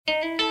He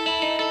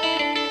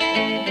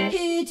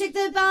took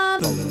the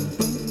bomb.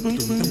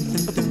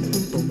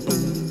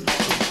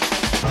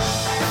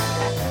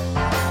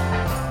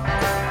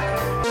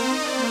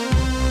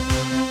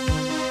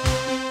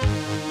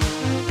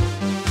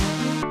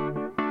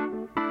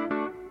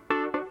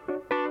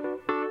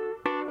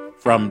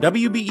 From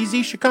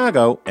WBEZ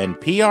Chicago and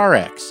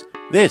PRX,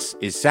 this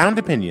is Sound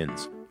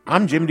Opinions.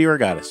 I'm Jim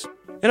DeRogatis.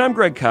 And I'm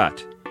Greg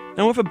Kot.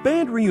 Now, if a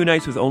band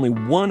reunites with only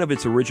one of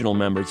its original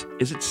members,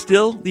 is it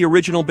still the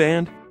original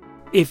band?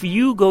 If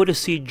you go to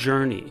see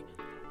Journey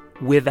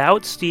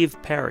without Steve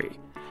Perry,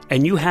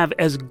 and you have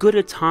as good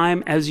a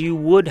time as you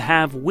would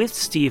have with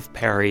Steve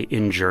Perry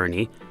in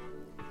Journey,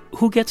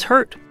 who gets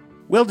hurt?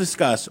 We'll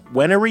discuss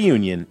when a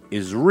reunion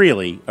is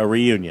really a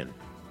reunion.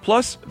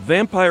 Plus,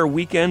 Vampire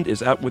Weekend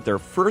is out with their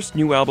first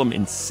new album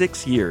in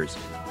 6 years.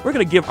 We're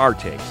going to give our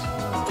takes.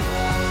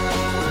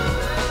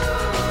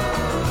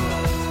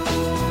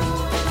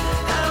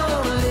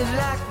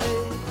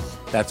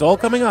 That's all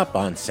coming up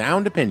on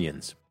Sound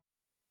Opinions.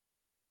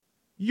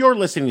 You're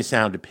listening to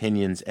Sound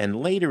Opinions, and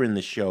later in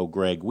the show,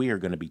 Greg, we are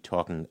going to be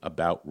talking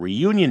about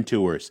reunion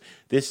tours.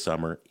 This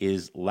summer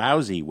is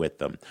lousy with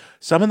them.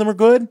 Some of them are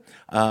good,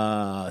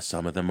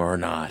 some of them are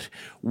not.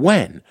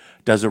 When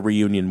does a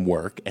reunion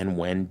work, and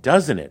when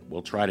doesn't it?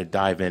 We'll try to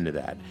dive into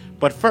that.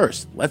 But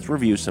first, let's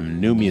review some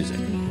new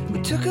music.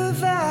 We took a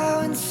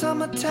vow in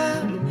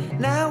summertime,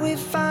 now we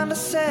find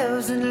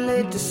ourselves in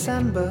late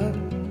December.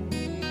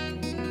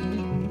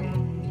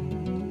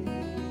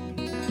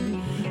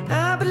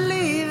 I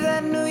believe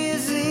that New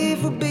Year's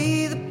Eve will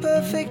be the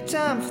perfect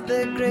time for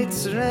their great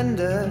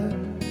surrender,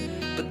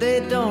 but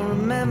they don't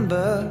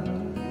remember.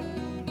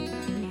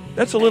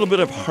 That's a little bit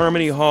of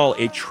Harmony Hall,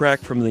 a track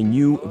from the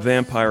new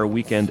Vampire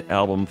Weekend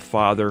album,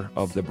 Father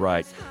of the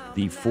Bride,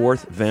 the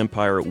fourth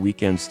Vampire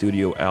Weekend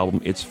studio album.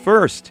 It's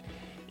first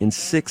in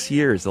 6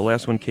 years. The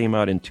last one came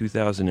out in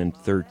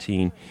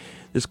 2013.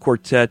 This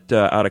quartet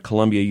out of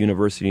Columbia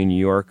University in New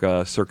York,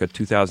 circa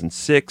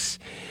 2006.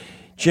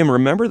 Jim,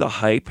 remember the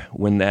hype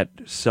when that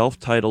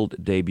self-titled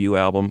debut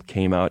album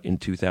came out in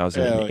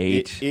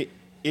 2008?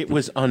 It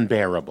was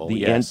unbearable.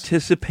 The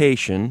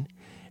anticipation.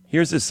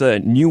 Here's this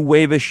new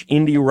wave-ish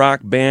indie rock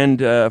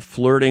band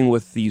flirting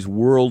with these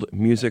world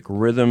music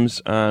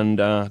rhythms on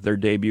their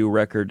debut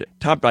record,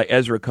 topped by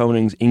Ezra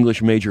Koning's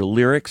English major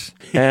lyrics.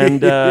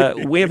 And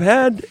we have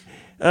had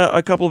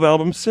a couple of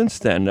albums since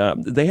then.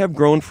 They have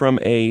grown from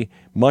a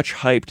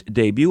much-hyped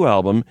debut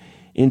album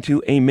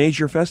into a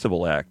major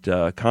festival act.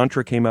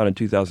 Contra came out in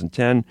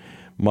 2010,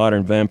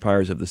 Modern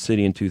Vampires of the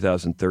City in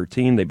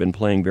 2013. They've been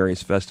playing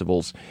various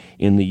festivals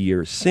in the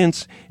years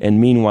since,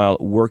 and meanwhile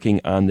working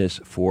on this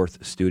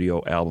fourth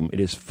studio album. It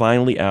is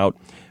finally out.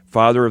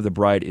 Father of the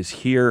Bride is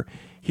here.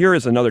 Here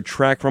is another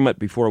track from it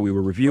before we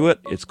will review it.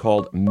 It's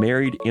called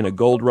Married in a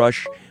Gold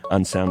Rush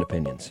on Sound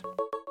Opinions.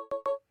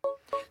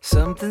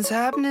 Something's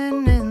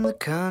happening in the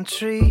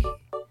country,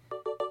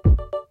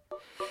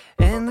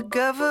 and the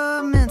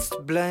government's to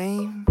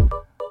blame.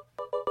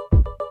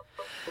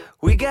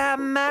 We got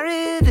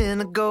married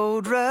in a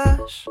gold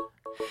rush,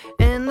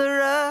 and the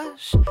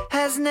rush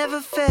has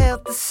never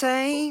felt the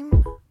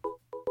same.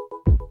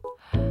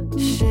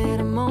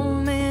 Shared a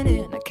moment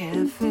in a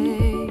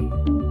cafe,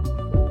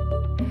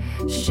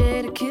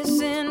 shared a kiss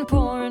in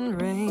pouring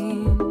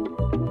rain.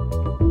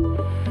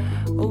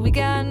 Well, we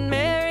got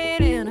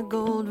married in a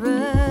gold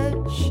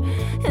rush,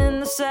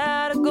 and the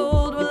sight of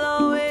gold will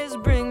always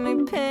bring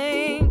me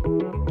pain.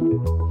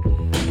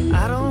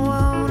 I don't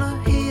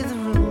wanna hear the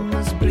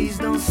rumors, please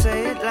don't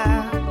say it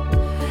loud.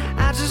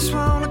 I just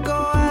wanna go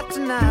out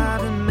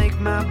tonight and make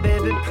my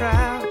baby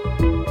proud.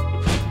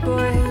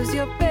 Boy, who's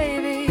your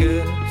baby?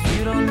 Girl, if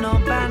you don't know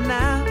by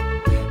now,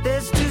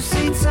 there's 2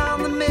 seats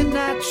on the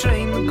midnight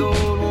train. The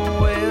gold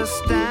won't weigh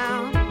us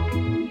down.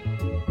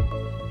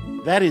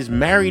 That is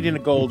Married in a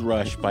Gold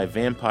Rush by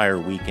Vampire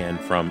Weekend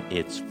from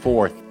its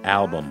fourth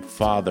album,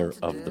 Father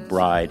of the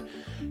Bride.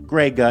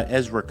 Greg,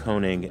 Ezra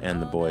Koning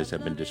and the boys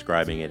have been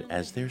describing it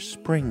as their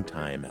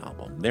springtime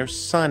album, their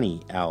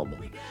sunny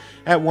album.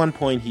 At one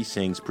point he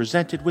sings,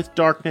 "Presented with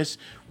darkness,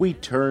 we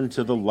turn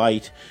to the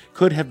light.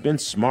 Could have been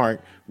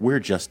smart, we're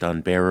just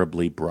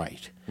unbearably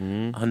bright."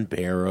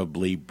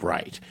 Unbearably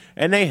bright.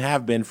 And they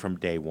have been from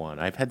day one.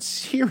 I've had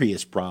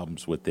serious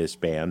problems with this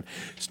band,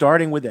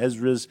 starting with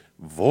Ezra's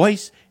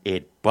voice.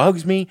 It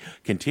bugs me.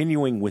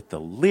 Continuing with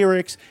the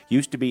lyrics.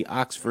 Used to be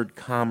Oxford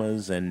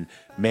commas and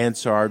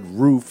mansard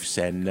roofs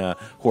and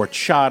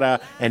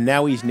horchata, and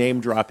now he's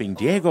name-dropping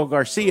Diego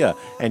Garcia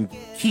and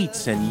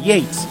Keats and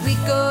Yeats. We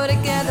go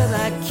together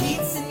like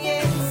Keats and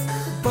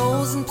Yeats,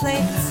 bowls and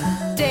plates,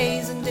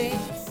 days and days.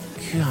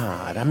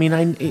 God, I mean,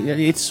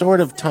 it's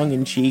sort of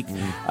tongue-in-cheek,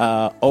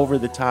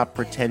 over-the-top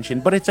pretension,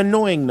 but it's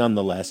annoying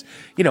nonetheless.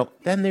 You know,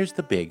 then there's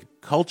the big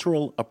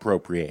cultural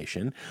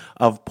appropriation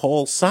of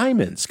Paul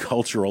Simon's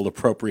cultural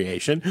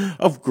appropriation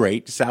of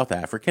great South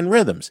African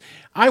rhythms.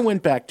 I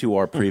went back to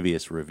our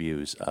previous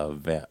reviews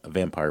of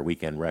Vampire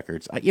Weekend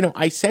records.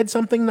 I said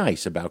something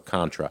nice about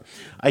Contra.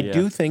 I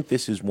do think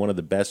this is one of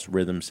the best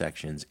rhythm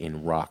sections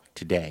in rock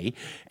today,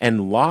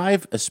 and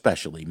live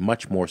especially,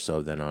 much more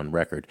so than on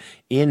record,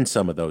 in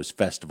some of those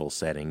festival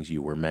settings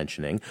you were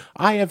mentioning.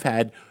 I have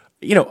had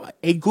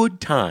a good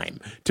time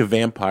to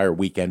Vampire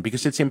Weekend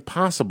because it's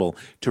impossible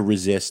to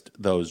resist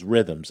those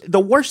rhythms. The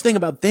worst thing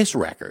about this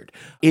record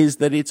is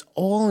that it's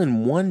all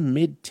in one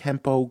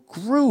mid-tempo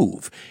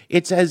groove.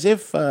 It's as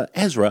if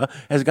Ezra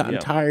has gotten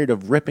tired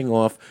of ripping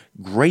off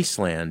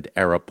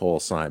Graceland-era Paul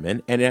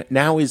Simon, and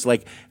now is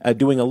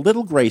doing a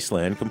little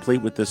Graceland,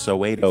 complete with the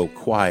Soweto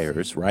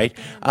choirs, right?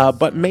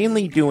 But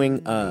mainly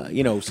doing,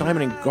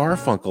 Simon and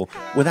Garfunkel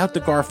without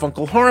the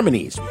Garfunkel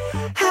harmonies.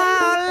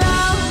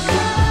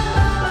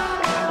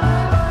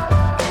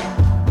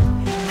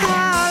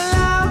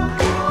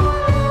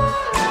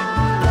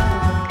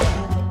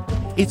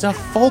 It's a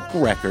folk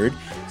record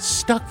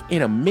stuck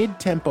in a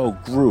mid-tempo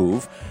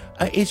groove.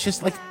 It's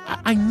just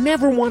I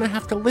never want to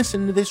have to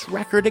listen to this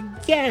record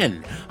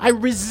again. I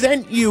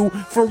resent you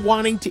for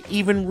wanting to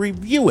even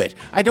review it.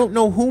 I don't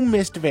know who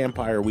missed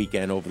Vampire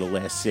Weekend over the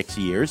last 6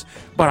 years,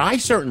 but I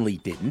certainly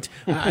didn't.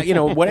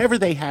 Whatever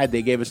they had,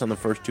 they gave us on the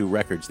first two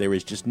records. There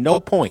is just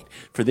no point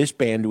for this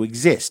band to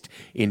exist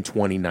in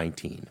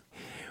 2019.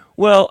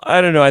 Well,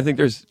 I don't know. I think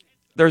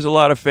there's a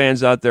lot of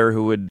fans out there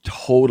who would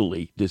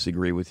totally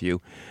disagree with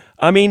you.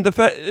 I mean,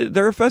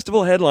 they're a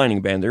festival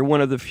headlining band. They're one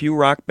of the few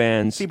rock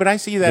bands. See, but I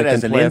see that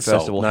as an play insult, a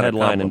festival not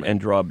headline a and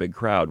draw a big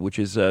crowd, which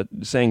is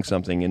saying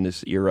something in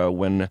this era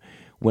when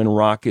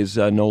rock is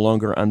no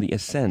longer on the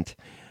ascent.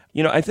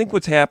 I think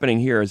what's happening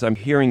here is I'm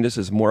hearing this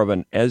as more of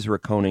an Ezra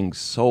Koenig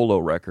solo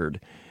record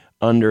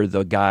under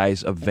the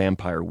guise of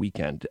Vampire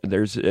Weekend.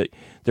 There's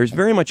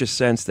very much a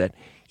sense that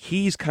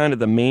he's kind of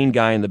the main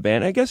guy in the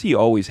band. I guess he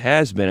always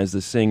has been as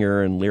the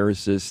singer and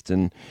lyricist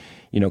and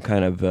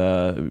kind of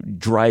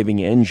driving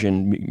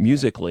engine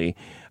musically.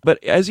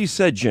 But as you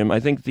said, Jim, I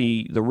think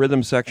the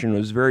rhythm section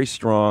was very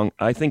strong.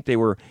 I think they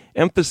were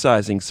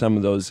emphasizing some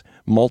of those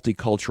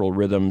multicultural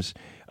rhythms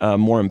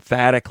more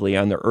emphatically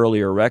on the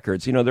earlier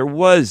records. There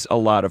was a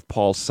lot of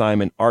Paul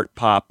Simon art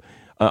pop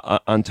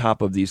on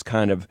top of these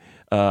kind of,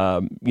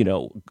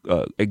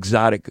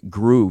 exotic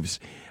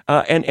grooves.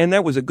 And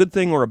that was a good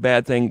thing or a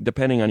bad thing,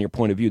 depending on your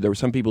point of view. There were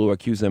some people who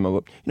accused them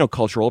of,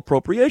 cultural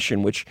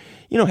appropriation, which,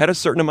 had a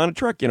certain amount of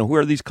truck. Who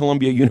are these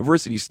Columbia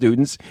University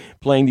students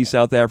playing these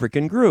South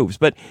African grooves?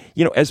 But,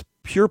 as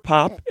pure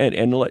pop and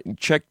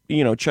check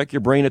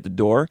your brain at the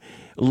door,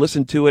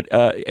 listen to it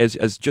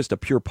as just a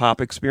pure pop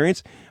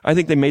experience, I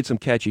think they made some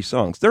catchy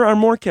songs. There are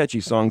more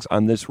catchy songs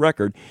on this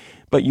record,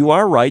 but you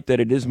are right that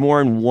it is more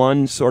in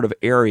one sort of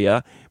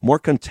area, more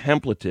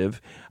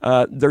contemplative.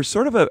 There's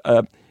sort of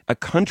a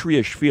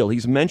countryish feel.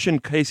 He's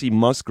mentioned Casey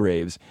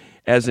Musgraves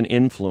as an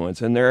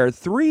influence, and there are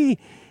three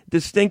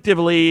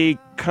distinctively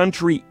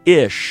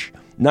country-ish,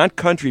 not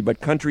country,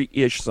 but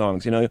country-ish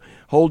songs.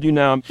 Hold You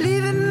Now.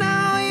 Leaving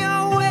now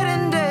your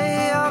wedding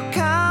day, all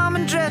calm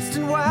and dressed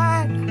in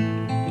white.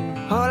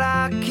 All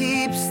I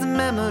keep's the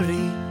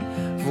memory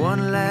of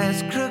one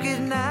last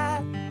crooked night.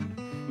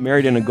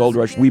 Married in a Gold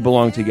Rush, We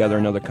Belong Together,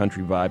 another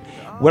country vibe.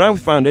 What I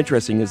found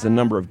interesting is the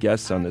number of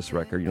guests on this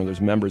record. There's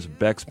members of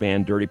Beck's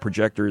band, Dirty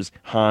Projectors,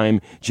 Haim,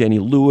 Jenny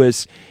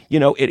Lewis.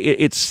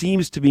 It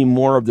seems to be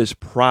more of this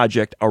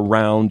project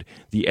around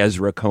the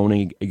Ezra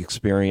Koenig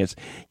experience.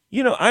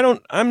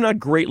 I'm not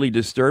greatly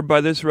disturbed by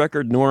this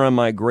record, nor am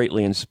I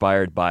greatly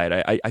inspired by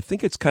it. I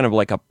think it's kind of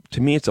to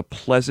me, it's a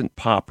pleasant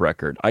pop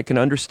record. I can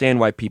understand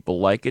why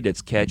people like it.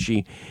 It's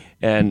catchy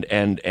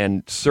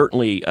and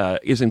certainly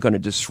isn't going to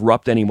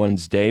disrupt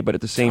anyone's day, but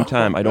at the same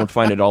time, I don't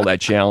find it all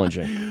that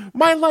challenging.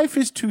 My life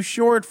is too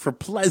short for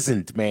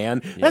pleasant,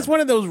 man. Yeah. That's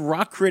one of those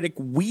rock critic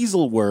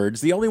weasel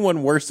words. The only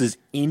one worse is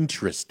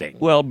interesting.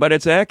 Well, but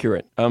it's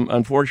accurate.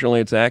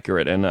 Unfortunately, it's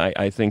accurate, and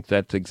I think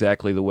that's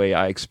exactly the way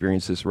I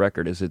experience this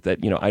record. Is it that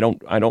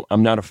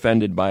I'm not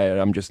offended by it.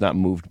 I'm just not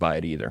moved by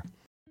it either.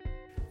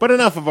 But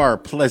enough of our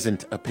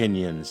pleasant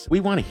opinions.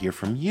 We want to hear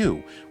from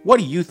you. What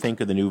do you think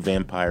of the new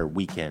Vampire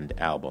Weekend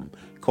album?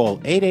 Call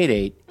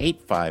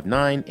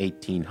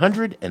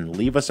 888-859-1800 and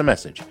leave us a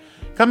message.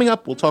 Coming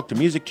up, we'll talk to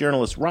music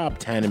journalist Rob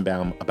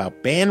Tannenbaum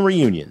about band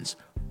reunions.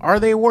 Are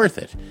they worth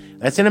it?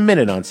 That's in a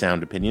minute on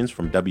Sound Opinions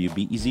from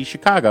WBEZ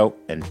Chicago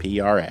and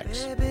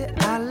PRX. Baby,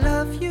 I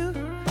love you,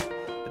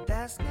 but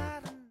that's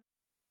not...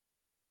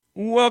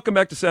 Welcome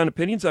back to Sound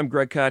Opinions. I'm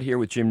Greg Cott here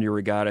with Jim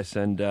DeRogatis,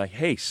 and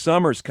hey,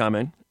 summer's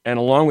coming. And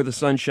along with the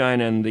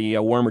sunshine and the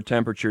warmer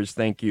temperatures,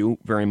 thank you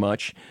very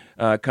much,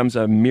 comes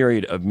a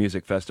myriad of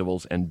music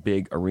festivals and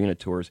big arena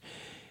tours.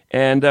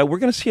 And we're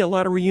going to see a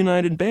lot of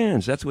reunited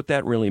bands. That's what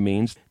that really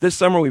means. This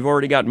summer, we've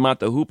already got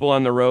Mott the Hoople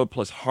on the road,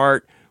 plus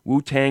Heart,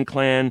 Wu-Tang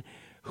Clan,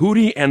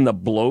 Hootie and the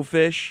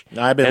Blowfish.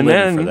 I've been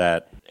waiting for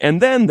that.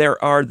 And then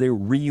there are the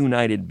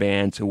reunited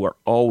bands who are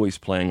always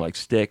playing, like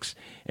Styx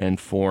and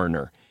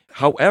Foreigner.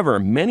 However,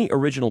 many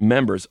original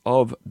members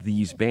of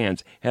these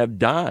bands have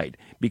died,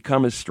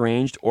 become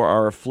estranged, or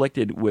are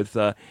afflicted with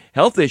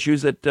health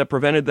issues that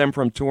prevented them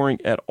from touring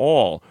at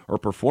all or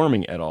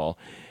performing at all.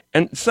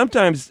 And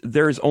sometimes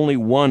there's only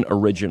one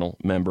original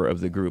member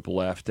of the group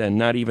left, and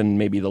not even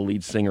maybe the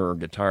lead singer or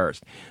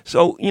guitarist.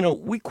 So,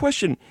 we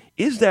question,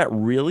 is that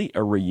really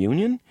a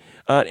reunion?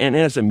 And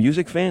as a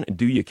music fan,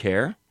 do you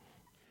care?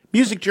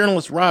 Music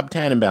journalist Rob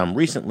Tannenbaum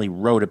recently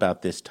wrote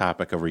about this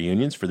topic of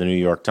reunions for the New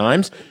York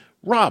Times.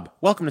 Rob,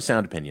 welcome to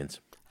Sound Opinions.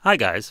 Hi,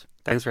 guys.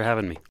 Thanks for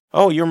having me.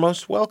 Oh, you're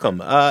most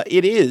welcome.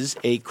 It is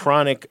a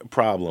chronic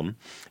problem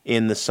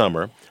in the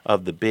summer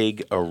of the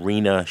big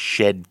arena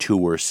shed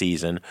tour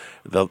season.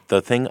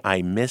 The thing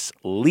I miss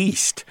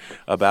least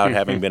about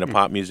having been a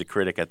pop music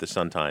critic at the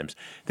Sun-Times.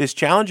 This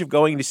challenge of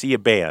going to see a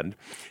band,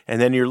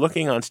 and then you're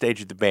looking on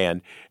stage at the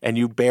band, and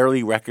you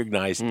barely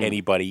recognize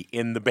anybody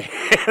in the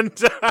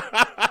band.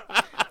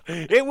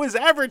 It was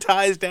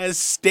advertised as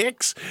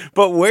Styx,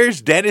 but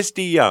where's Dennis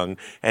DeYoung?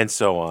 And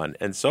so on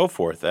and so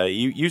forth.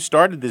 You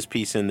started this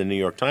piece in the New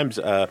York Times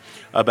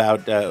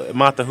about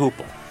Mott the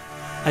Hoople.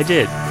 I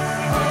did.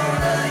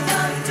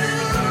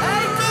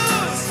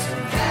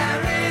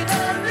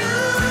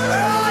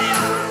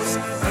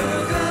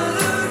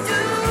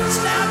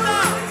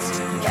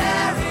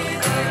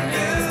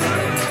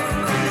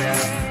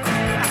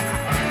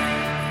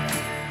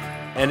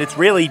 And it's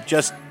really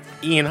just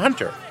Ian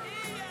Hunter.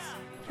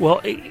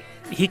 Well,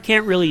 he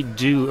can't really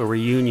do a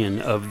reunion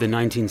of the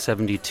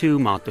 1972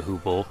 Mott the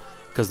Hoople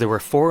because there were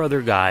 4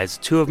 other guys,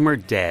 2 of them are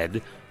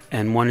dead,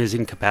 and 1 is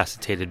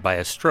incapacitated by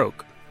a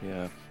stroke.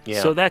 Yeah.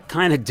 So that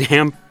kind of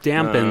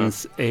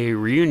dampens a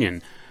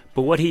reunion.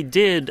 But what he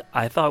did,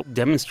 I thought,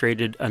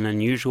 demonstrated an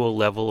unusual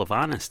level of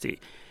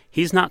honesty.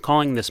 He's not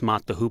calling this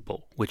Mott the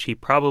Hoople, which he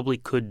probably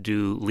could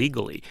do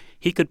legally.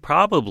 He could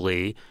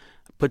probably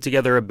put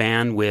together a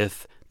band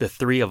with the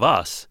 3 of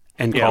us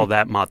and call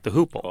that Mott the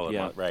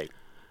Hoople. Right.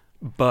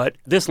 But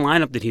this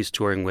lineup that he's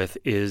touring with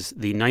is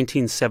the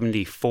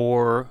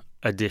 1974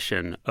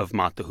 edition of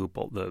Mott the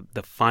Hoople,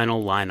 the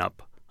final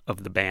lineup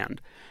of the band.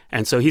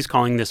 And so he's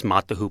calling this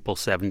Mott the Hoople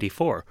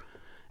 74.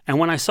 And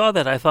when I saw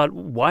that, I thought,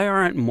 why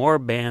aren't more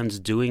bands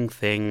doing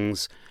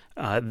things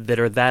that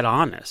are that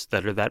honest,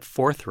 that are that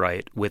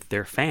forthright with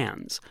their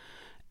fans?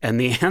 And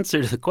the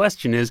answer to the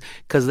question is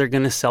because they're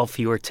going to sell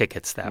fewer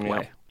tickets that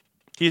way.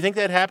 Do you think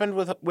that happened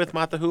with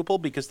Mott the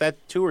Hoople? Because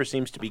that tour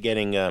seems to be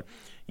getting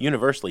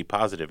universally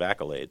positive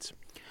accolades.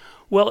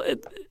 Well,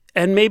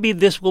 and maybe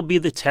this will be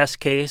the test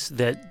case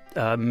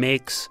that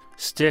makes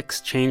Styx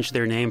change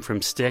their name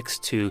from Styx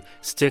to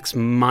Styx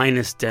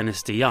minus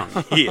Dennis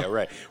DeYoung. Yeah,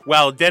 right.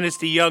 Well, Dennis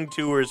DeYoung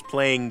tours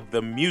playing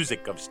the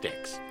music of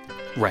Styx.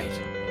 Right.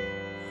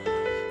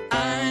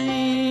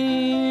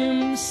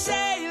 I'm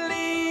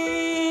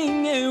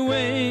sailing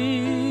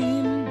away,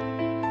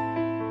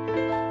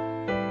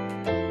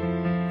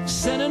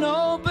 set an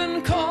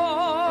open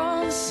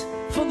course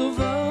for the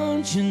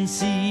virgin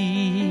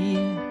sea.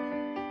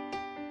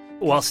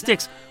 While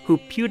Styx, who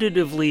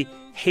putatively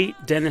hate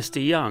Dennis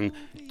DeYoung,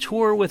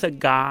 tour with a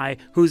guy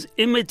who's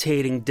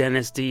imitating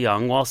Dennis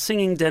DeYoung while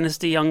singing Dennis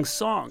DeYoung's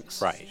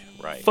songs. Right.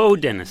 Faux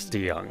Dennis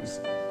DeYoung.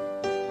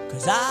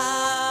 'Cause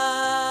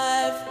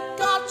I've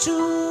got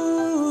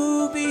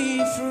to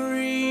be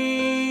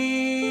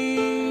free,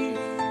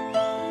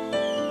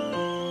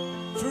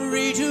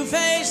 free to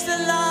face the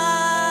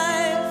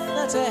life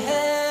that's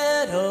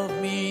ahead of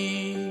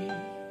me.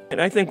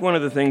 And I think one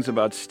of the things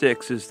about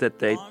Styx is that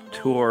they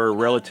tour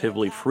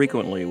relatively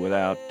frequently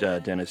without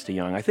Dennis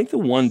DeYoung. I think the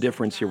one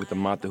difference here with the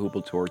Mott the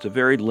Hoople tour, it's a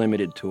very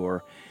limited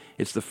tour.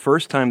 It's the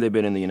first time they've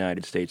been in the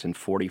United States in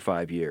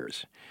 45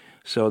 years.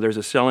 So there's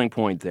a selling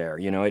point there.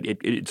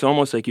 It's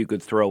almost like you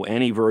could throw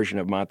any version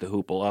of Mott the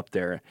Hoople up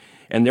there,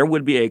 and there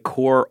would be a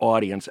core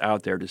audience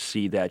out there to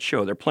see that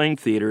show. They're playing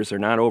theaters. They're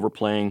not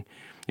overplaying.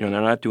 They're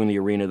not doing the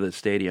arena, the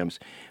stadiums.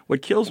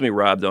 What kills me,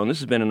 Rob, though, and this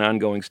has been an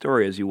ongoing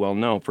story, as you well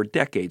know, for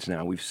decades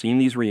now. We've seen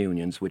these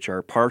reunions, which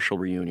are partial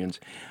reunions.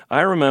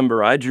 I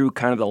remember I drew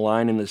kind of the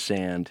line in the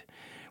sand.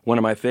 One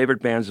of my favorite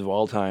bands of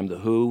all time, The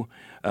Who,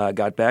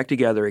 got back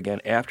together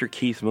again after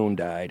Keith Moon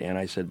died, and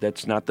I said,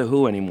 that's not The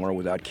Who anymore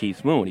without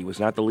Keith Moon. He was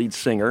not the lead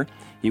singer,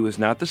 he was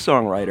not the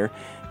songwriter,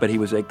 but he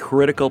was a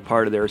critical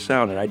part of their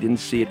sound, and I didn't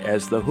see it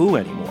as The Who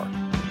anymore.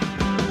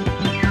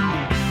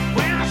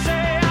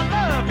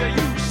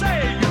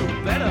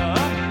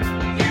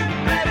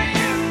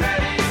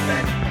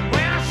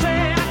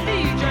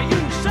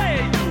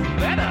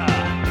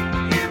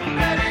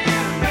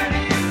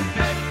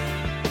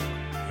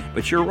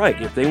 But you're right.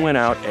 If they went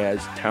out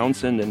as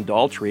Townsend and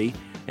Daltrey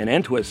and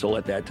Entwistle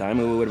at that time,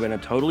 it would have been a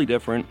totally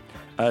different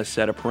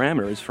set of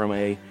parameters from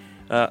a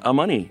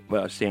money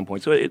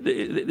standpoint. So it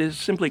is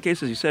simply a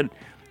case, as you said,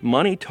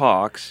 money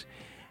talks.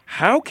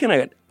 How can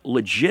a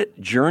legit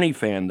Journey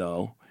fan,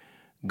 though,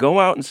 go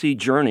out and see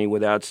Journey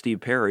without Steve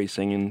Perry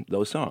singing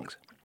those songs?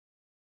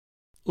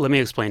 Let me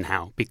explain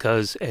how.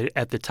 Because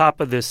at the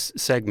top of this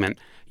segment,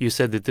 you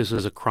said that this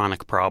was a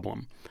chronic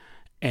problem.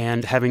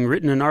 And having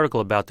written an article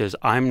about this,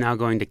 I'm now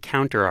going to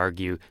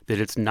counter-argue that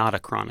it's not a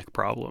chronic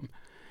problem.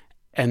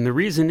 And the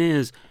reason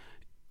is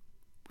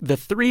the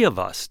three of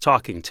us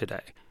talking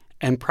today,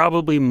 and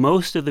probably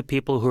most of the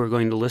people who are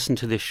going to listen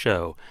to this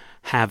show,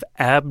 have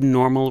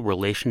abnormal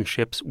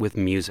relationships with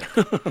music.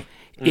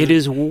 It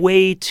is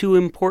way too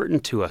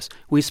important to us.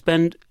 We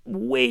spend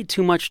way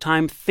too much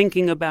time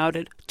thinking about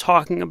it,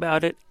 talking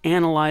about it,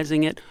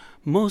 analyzing it.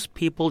 Most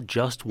people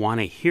just want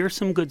to hear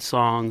some good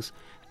songs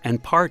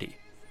and party.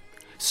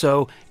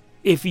 So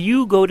if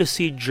you go to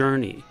see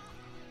Journey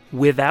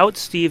without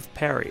Steve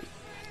Perry,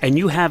 and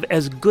you have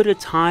as good a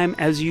time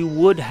as you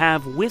would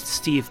have with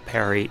Steve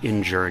Perry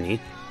in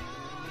Journey,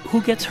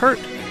 who gets hurt?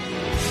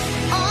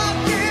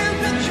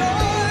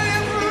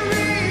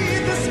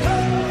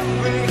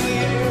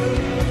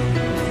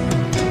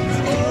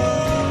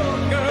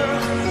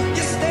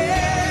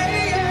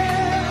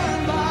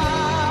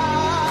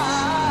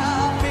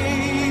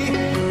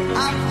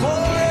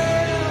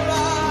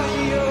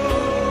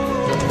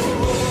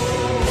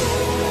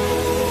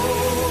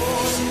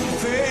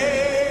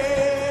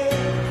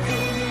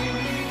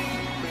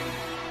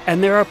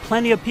 And there are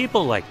plenty of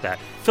people like that.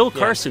 Phil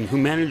Carson, who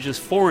manages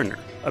Foreigner,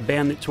 a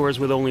band that tours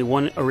with only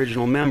one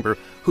original member,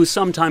 who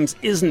sometimes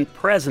isn't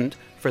present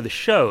for the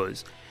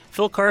shows.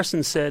 Phil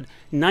Carson said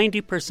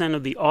 90%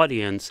 of the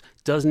audience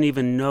doesn't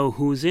even know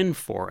who's in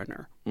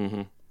Foreigner.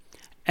 Mm-hmm.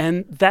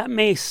 And that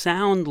may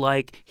sound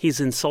like he's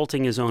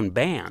insulting his own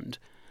band,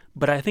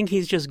 but I think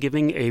he's just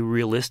giving a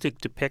realistic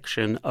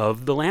depiction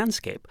of the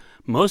landscape.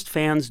 Most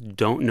fans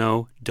don't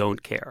know,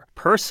 don't care.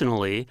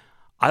 Personally,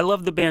 I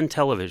love the band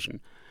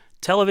Television.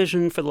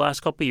 Television for the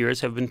last couple of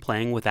years have been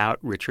playing without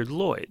Richard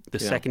Lloyd, the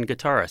second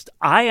guitarist.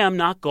 I am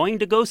not going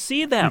to go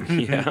see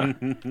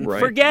them.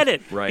 Right. Forget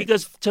it. Right.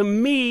 Because to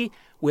me,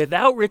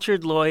 without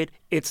Richard Lloyd,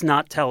 it's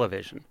not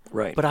Television.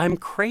 Right. But I'm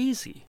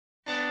crazy.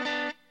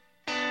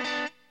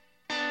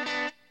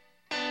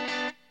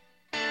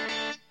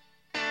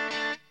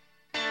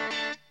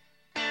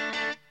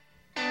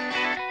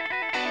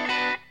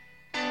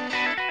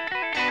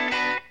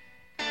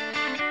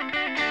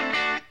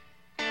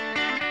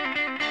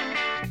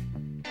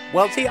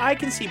 Well, see, I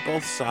can see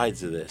both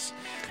sides of this.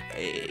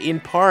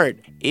 In part,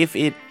 if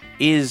it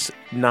is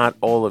not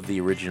all of the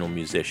original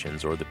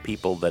musicians or the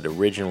people that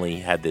originally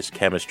had this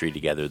chemistry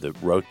together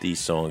that wrote these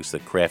songs,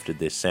 that crafted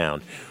this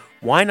sound,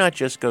 why not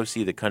just go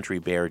see the Country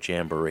Bear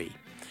Jamboree?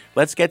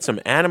 Let's get some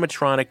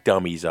animatronic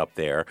dummies up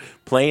there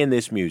playing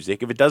this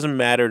music. If it doesn't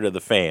matter to the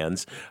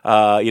fans,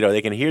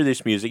 they can hear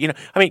this music.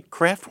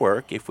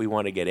 Kraftwerk, if we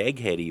want to get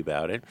eggheady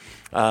about it,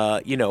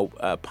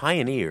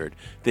 pioneered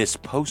this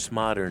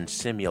postmodern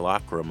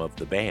simulacrum of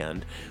the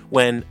band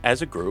when,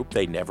 as a group,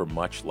 they never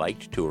much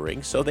liked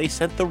touring, so they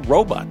sent the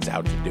robots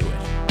out to do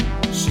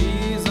it.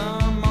 She's a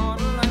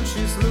model and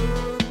she's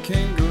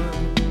looking good.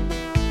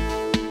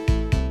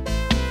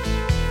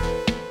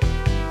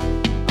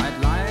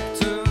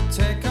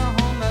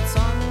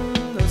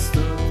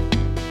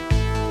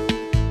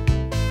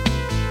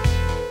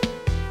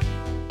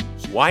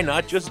 Why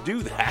not just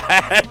do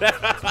that?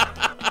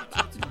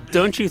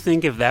 Don't you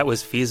think if that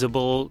was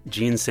feasible,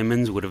 Gene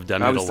Simmons would have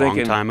done it a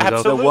long time ago?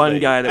 Absolutely. The one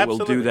guy that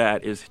will Absolutely. do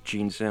that is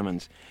Gene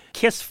Simmons.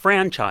 Kiss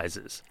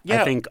franchises,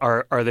 I think,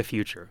 are the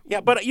future.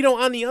 Yeah, but,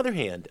 on the other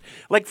hand,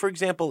 like, for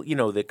example,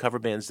 the cover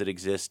bands that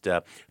exist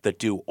that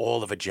do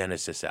all of a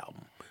Genesis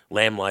album.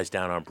 Lamb Lies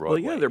Down on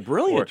Broadway. Well, yeah, they're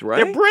brilliant,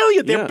 right? They're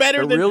brilliant. They're Yeah, better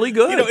they're than really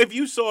good. If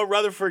you saw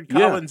Rutherford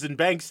Collins and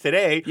Banks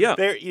today,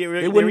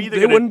 they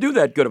wouldn't do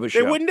that good of a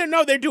show. They wouldn't.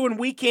 No, they're doing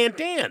We Can't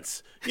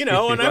Dance. And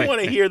I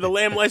want to hear the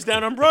Lamb Lies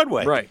Down on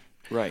Broadway.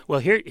 Right. Well,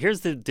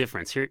 here's the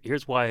difference.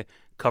 Here's why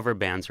cover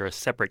bands are a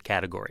separate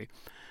category.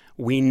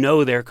 We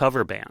know they're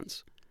cover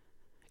bands.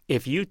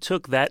 If you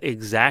took that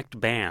exact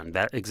band,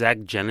 that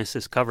exact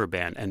Genesis cover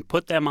band, and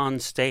put them on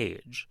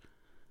stage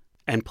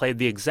and played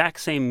the exact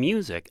same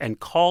music and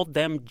called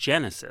them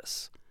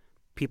Genesis,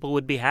 people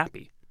would be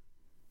happy.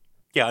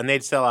 Yeah, and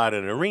they'd sell out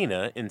an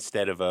arena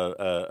instead of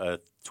a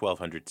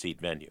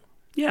 1,200-seat venue.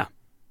 Yeah.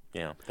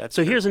 Yeah. That's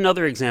So true. here's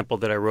another example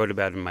that I wrote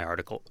about in my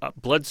article,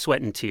 Blood,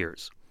 Sweat, and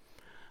Tears,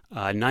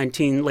 late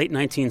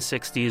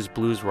 1960s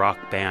blues rock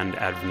band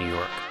out of New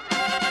York.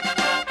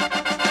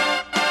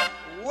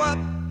 What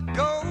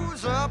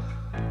goes up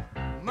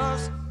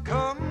must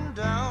come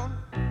down.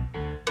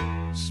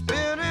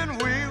 Spinning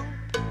wheel,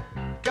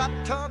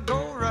 got to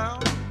go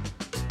round.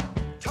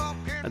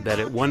 That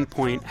at one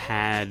point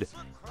had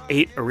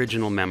 8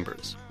 original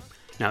members.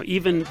 Now,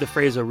 even the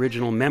phrase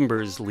original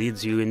members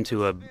leads you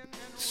into a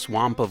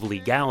swamp of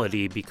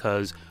legality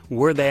because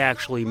were they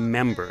actually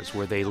members?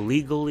 Were they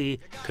legally,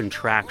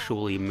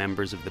 contractually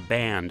members of the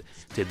band?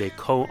 Did they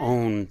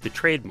co-own the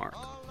trademark?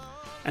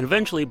 And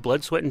eventually,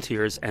 Blood, Sweat, and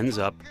Tears ends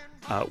up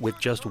with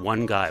just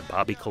one guy,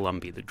 Bobby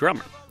Colomby, the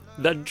drummer.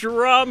 The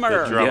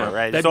drummer!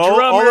 Right? The It's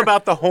drummer. all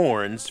about the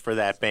horns for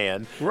that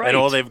band, Right. and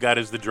all they've got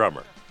is the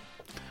drummer.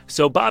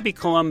 So Bobby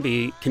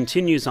Colomby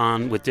continues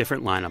on with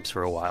different lineups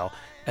for a while,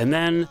 and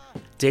then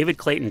David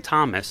Clayton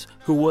Thomas,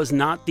 who was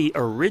not the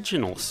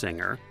original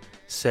singer,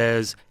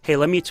 says, hey,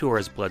 let me tour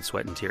as Blood,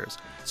 Sweat, and Tears.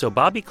 So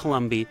Bobby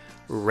Colomby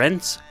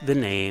rents the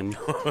name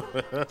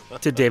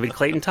to David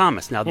Clayton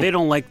Thomas. Now, they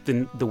don't like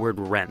the word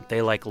rent.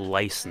 They like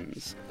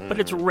license. But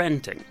it's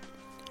renting.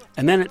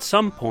 And then at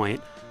some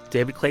point,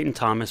 David Clayton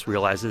Thomas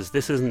realizes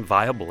this isn't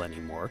viable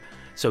anymore.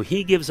 So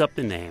he gives up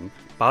the name.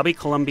 Bobby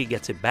Colomby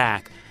gets it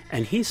back.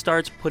 And he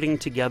starts putting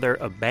together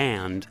a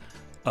band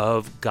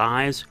of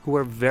guys who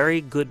are very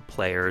good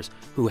players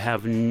who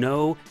have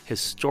no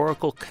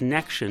historical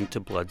connection to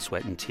Blood,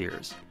 Sweat, and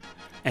Tears.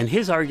 And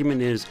his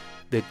argument is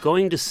that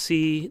going to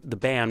see the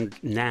band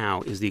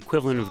now is the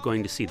equivalent of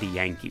going to see the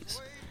Yankees.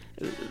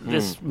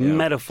 This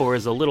metaphor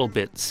is a little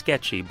bit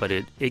sketchy, but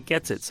it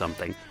gets at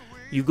something.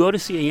 You go to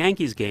see a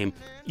Yankees game,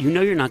 you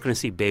know you're not going to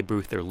see Babe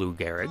Ruth or Lou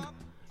Gehrig.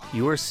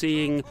 You are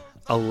seeing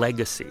a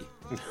legacy.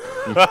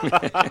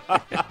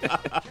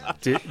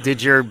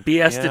 Did your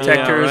BS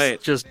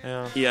detectors just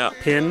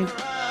pin?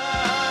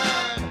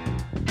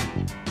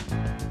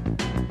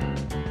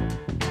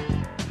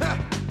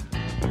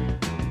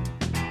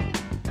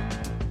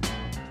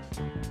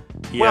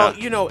 Well,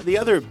 the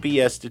other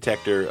BS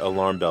detector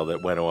alarm bell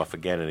that went off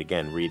again and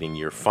again reading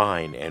your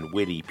fine and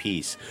witty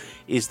piece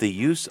is the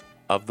use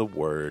of the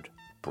word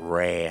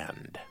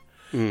brand.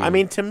 I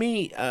mean, to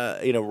me,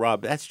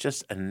 Rob, that's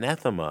just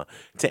anathema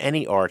to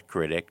any art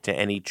critic, to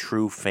any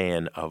true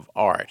fan of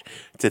art,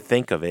 to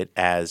think of it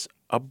as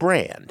a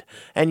brand.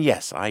 And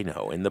yes, I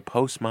know, in the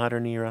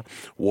postmodern era,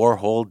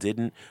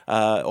 Warhol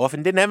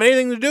often didn't have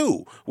anything to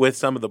do with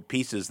some of the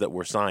pieces that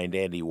were signed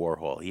Andy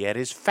Warhol. He had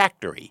his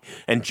factory,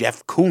 and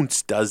Jeff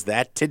Koons does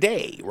that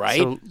today,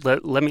 right? So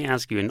let me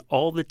ask you, in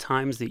all the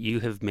times that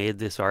you have made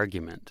this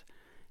argument,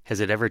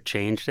 has it ever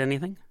changed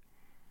anything?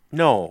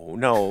 No.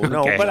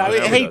 Okay.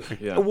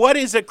 But what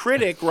is a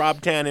critic,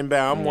 Rob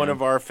Tannenbaum, one of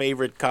our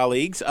favorite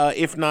colleagues,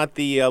 if not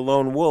the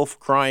lone wolf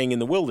crying in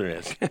the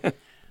wilderness?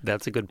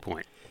 That's a good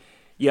point.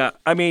 Yeah,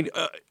 I mean,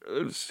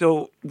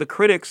 so the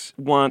critics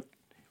want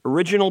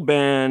original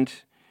band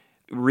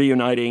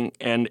reuniting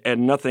and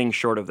nothing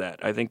short of that.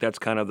 I think that's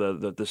kind of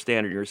the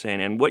standard you're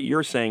saying. And what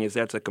you're saying is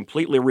that's a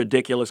completely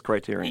ridiculous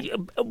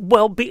criterion.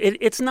 Well,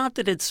 it's not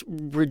that it's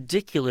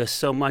ridiculous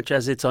so much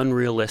as it's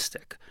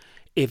unrealistic.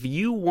 If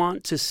you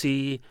want to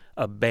see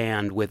a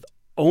band with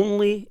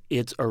only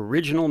its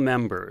original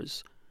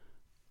members,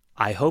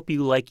 I hope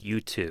you like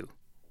U2.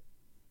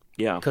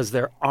 Yeah. Because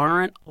there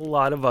aren't a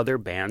lot of other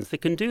bands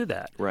that can do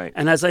that. Right.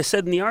 And as I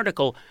said in the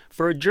article,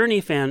 for a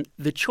Journey fan,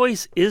 the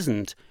choice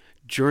isn't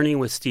Journey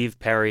with Steve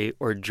Perry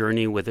or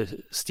Journey with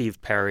a Steve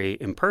Perry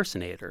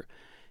impersonator.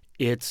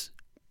 It's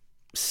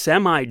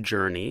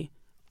semi-Journey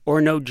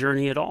or no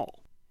Journey at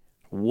all.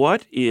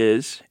 What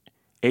is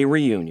a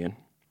reunion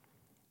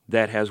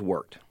that has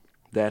worked,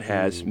 that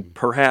has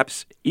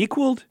perhaps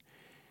equaled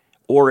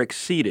or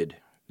exceeded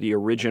the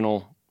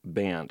original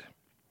band?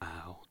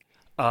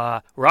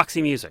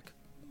 Roxy Music.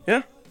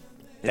 Yeah.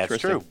 That's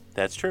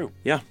true.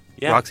 Yeah.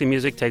 Roxy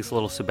Music takes a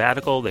little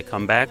sabbatical. They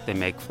come back. They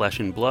make Flesh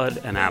and Blood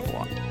and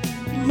Avalon.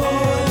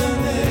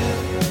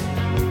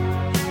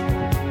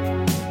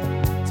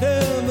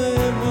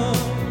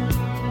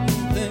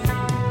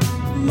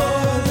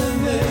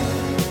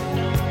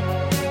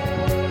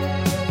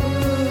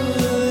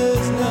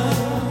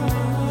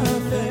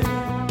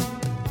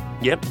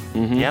 Yep.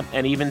 Mm-hmm. Yep.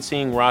 And even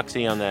seeing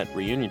Roxy on that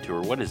reunion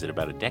tour, what is it,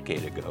 about a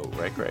decade ago,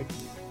 right, Greg?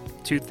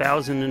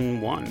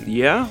 2001.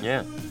 Yeah.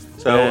 Yeah.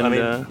 So,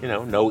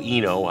 and, no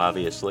Eno,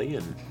 obviously,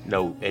 and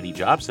no Eddie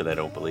Jobson, I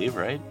don't believe,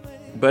 right?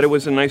 But it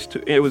was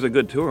it was a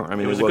good tour. I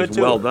mean, it was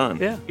well done.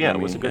 Yeah. Yeah, it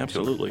was a good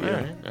absolutely, tour.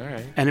 Absolutely, All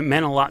right. And it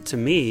meant a lot to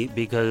me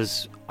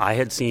because I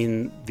had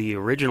seen the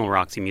original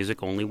Roxy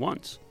Music only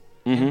once.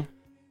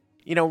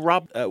 Mm-hmm.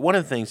 Rob, one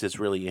of the things that's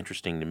really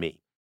interesting to me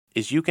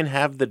is you can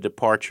have the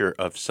departure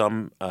of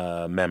some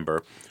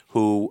member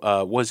who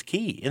was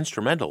key,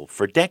 instrumental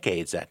for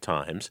decades at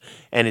times,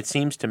 and it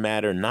seems to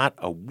matter not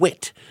a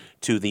whit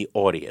to the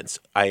audience.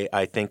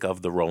 I think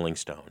of the Rolling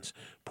Stones.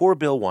 Poor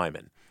Bill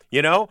Wyman.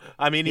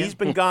 He's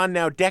been gone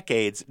now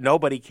decades.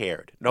 Nobody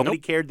cared. Nobody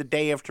cared the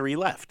day after he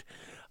left.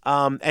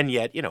 And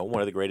yet,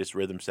 one of the greatest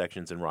rhythm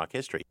sections in rock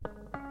history.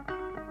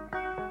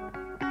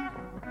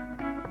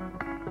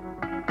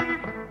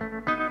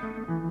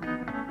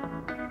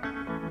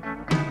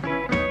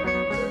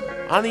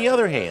 On the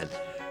other hand,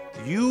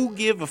 you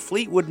give a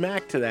Fleetwood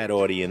Mac to that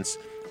audience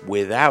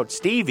without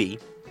Stevie,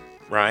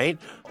 right?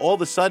 All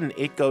of a sudden,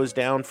 it goes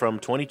down from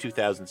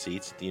 22,000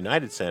 seats at the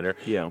United Center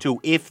to,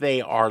 if they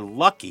are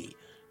lucky,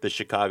 the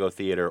Chicago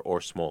Theater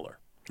or smaller.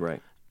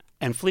 Right.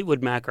 And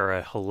Fleetwood Mac are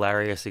a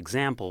hilarious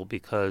example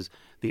because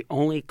the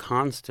only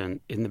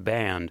constant in the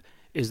band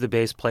is the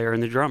bass player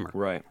and the drummer.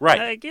 Right.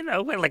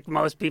 Like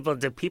most people,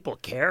 do people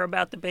care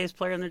about the bass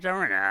player and the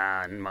drummer?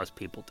 Nah, most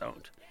people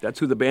don't. That's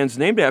who the band's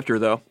named after,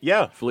 though.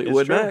 Yeah,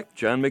 Fleetwood Mac,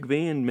 John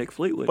McVie and Mick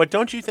Fleetwood. But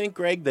don't you think,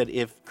 Greg, that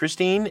if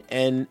Christine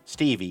and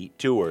Stevie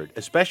toured,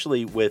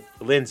 especially with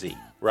Lindsay,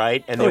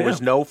 right, and there was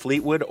no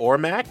Fleetwood or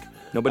Mac,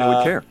 nobody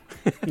would care.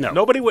 No,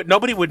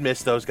 nobody would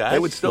miss those guys. They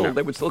would still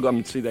go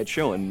and see that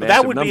show in massive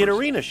that would numbers. be an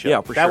arena show. Yeah,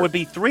 for sure. That would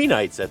be 3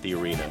 nights at the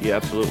arena. Yeah,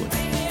 absolutely.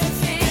 If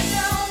you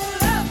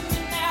don't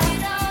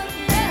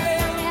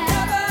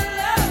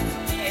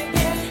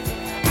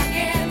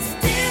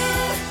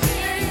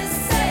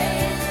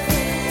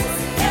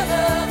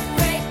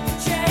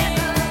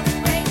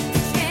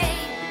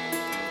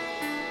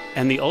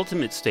And the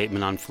ultimate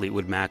statement on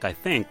Fleetwood Mac, I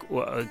think,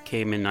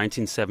 came in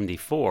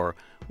 1974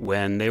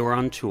 when they were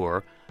on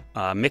tour.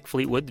 Mick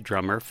Fleetwood, the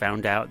drummer,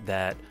 found out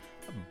that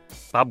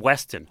Bob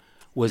Weston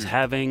was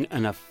having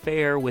an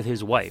affair with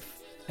his wife.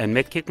 And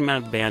Mick kicked him out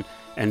of the band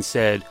and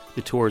said,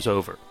 the tour's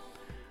over.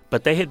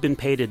 But they had been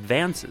paid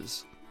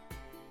advances.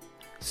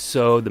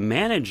 So the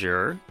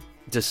manager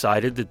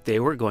decided that they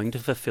were going to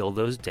fulfill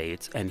those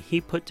dates, and he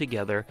put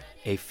together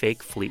a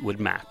fake Fleetwood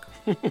Mac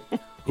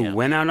who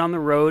went out on the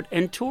road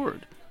and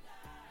toured.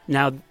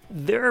 Now,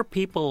 there are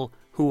people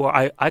who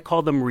are, I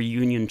call them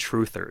reunion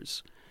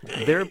truthers.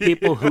 There are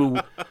people who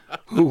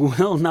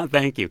will not,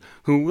 thank you,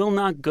 who will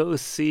not go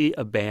see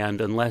a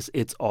band unless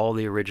it's all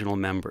the original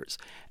members.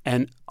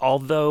 And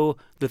although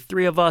the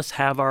three of us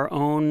have our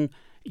own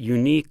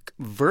unique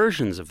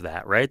versions of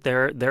that, right?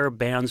 There are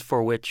bands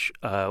for which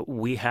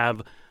we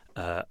have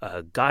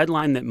a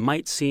guideline that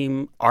might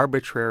seem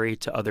arbitrary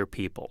to other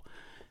people.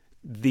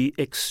 The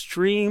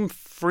extreme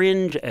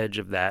fringe edge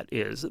of that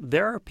is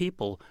there are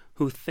people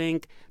who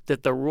think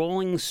that the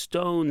Rolling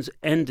Stones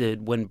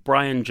ended when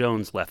Brian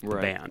Jones left the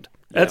band.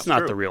 That's not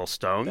true. the real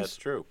Stones. That's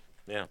true,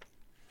 yeah.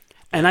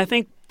 And I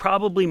think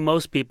probably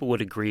most people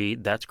would agree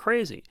that's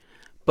crazy.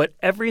 But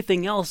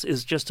everything else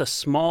is just a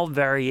small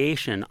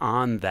variation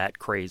on that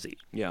crazy.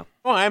 Yeah.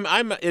 Well,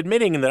 I'm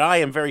admitting that I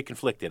am very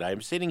conflicted.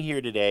 I'm sitting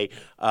here today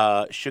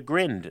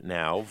chagrined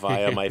now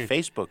via my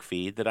Facebook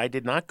feed that I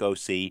did not go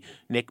see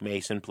Nick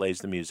Mason Plays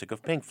the Music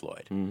of Pink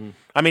Floyd. Mm-hmm.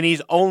 I mean,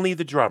 he's only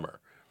the drummer,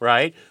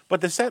 right?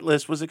 But the set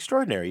list was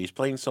extraordinary. He's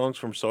playing songs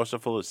from Saucer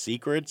Full of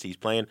Secrets. He's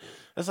playing...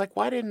 I was like,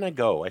 why didn't I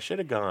go? I should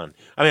have gone.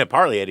 I mean,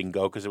 partly I didn't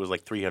go because it was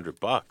like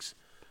 $300.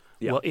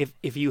 Yeah. Well,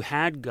 if you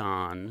had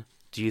gone,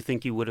 do you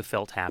think you would have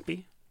felt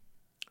happy?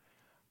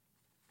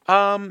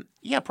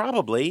 Yeah,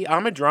 probably.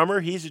 I'm a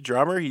drummer. He's a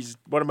drummer. He's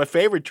one of my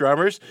favorite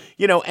drummers.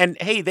 You know, and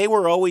hey, they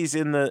were always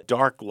in the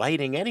dark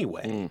lighting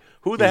anyway.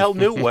 Who the hell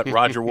knew what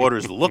Roger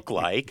Waters looked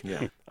like?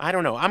 Yeah. I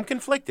don't know. I'm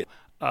conflicted.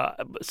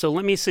 So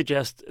let me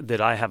suggest that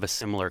I have a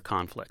similar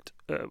conflict.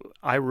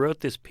 I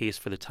wrote this piece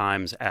for the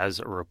Times as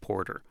a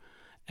reporter.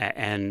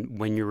 And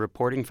when you're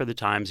reporting for the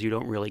Times, you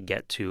don't really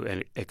get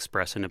to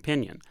express an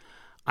opinion.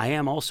 I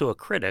am also a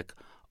critic,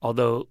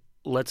 although...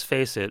 Let's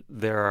face it,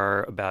 there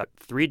are about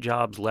 3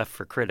 jobs left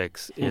for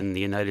critics in the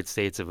United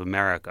States of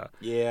America.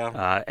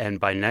 Yeah. And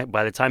by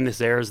the time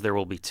this airs, there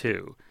will be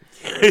 2.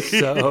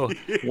 So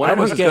one of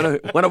us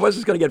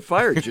is going to get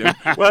fired, Jim.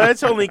 Well,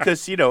 that's only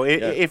because, you know,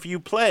 if you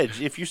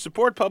pledge, if you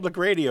support public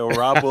radio,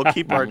 Rob, we'll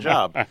keep our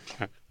job.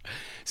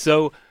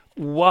 So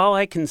while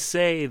I can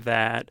say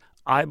that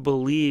I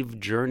believe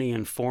Journey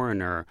and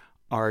Foreigner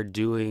are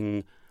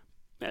doing,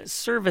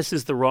 service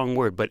is the wrong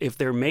word, but if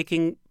they're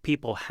making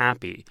people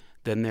happy,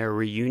 then their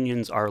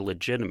reunions are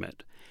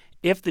legitimate.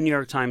 If the New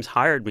York Times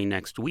hired me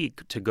next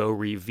week to go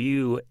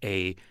review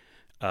a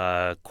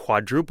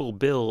quadruple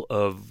bill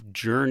of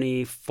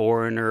Journey,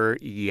 Foreigner,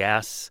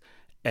 Yes,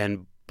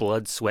 and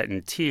Blood, Sweat,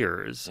 and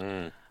Tears,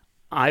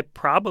 I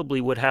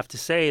probably would have to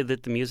say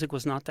that the music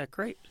was not that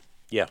great.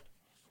 Yeah.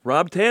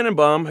 Rob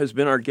Tannenbaum has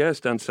been our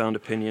guest on Sound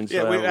Opinions.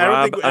 Yeah,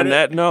 Rob, on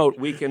that note,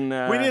 we can...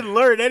 we didn't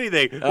learn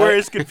anything. We're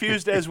as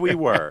confused as we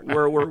were.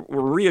 We're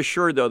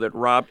reassured, though, that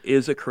Rob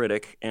is a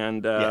critic,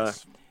 and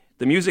yes.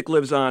 The music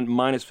lives on,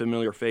 minus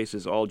familiar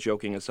faces, all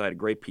joking aside. A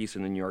great piece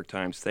in the New York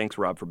Times. Thanks,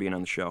 Rob, for being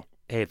on the show.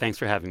 Hey, thanks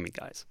for having me,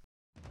 guys.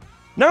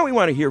 Now we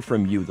want to hear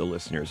from you, the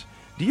listeners.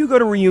 Do you go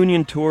to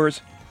reunion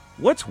tours?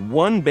 What's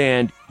one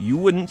band you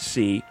wouldn't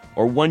see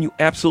or one you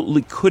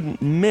absolutely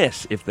couldn't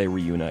miss if they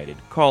reunited?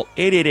 Call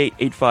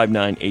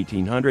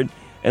 888-859-1800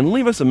 and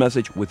leave us a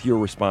message with your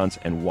response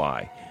and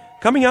why.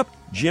 Coming up,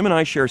 Jim and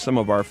I share some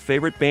of our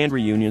favorite band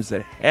reunions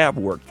that have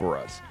worked for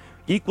us,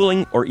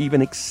 equaling or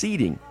even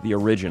exceeding the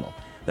original.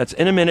 That's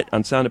in a minute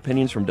on Sound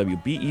Opinions from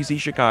WBEZ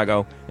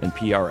Chicago and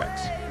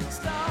PRX.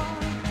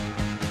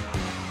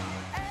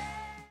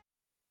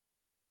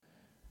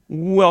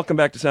 Welcome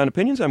back to Sound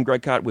Opinions. I'm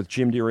Greg Cott with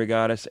Jim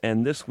DeRogatis,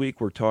 and this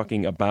week we're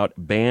talking about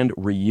band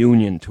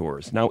reunion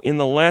tours. Now, in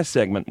the last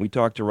segment, we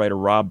talked to writer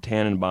Rob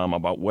Tannenbaum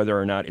about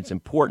whether or not it's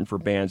important for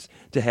bands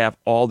to have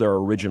all their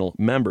original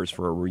members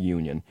for a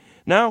reunion.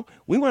 Now,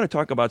 we want to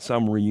talk about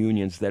some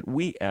reunions that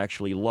we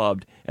actually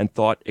loved and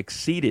thought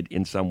exceeded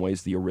in some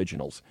ways the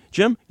originals.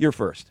 Jim, you're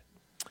first.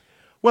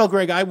 Well,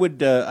 Greg, I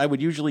would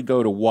usually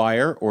go to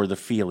Wire or the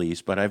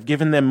Feelies, but I've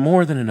given them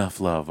more than enough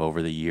love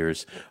over the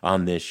years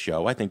on this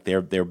show. I think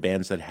they're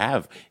bands that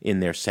have, in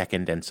their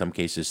second and some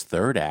cases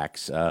third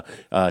acts,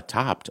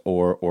 topped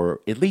or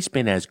at least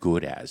been as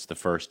good as the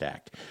first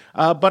act.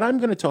 But I'm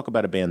going to talk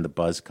about a band, the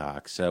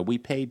Buzzcocks. We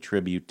paid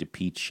tribute to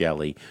Pete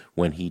Shelley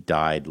when he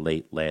died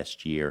late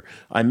last year.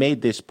 I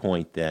made this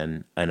point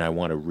then, and I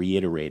want to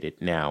reiterate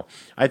it now.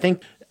 I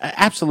think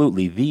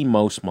absolutely the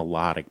most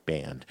melodic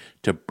band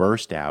to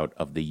burst out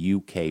of the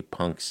UK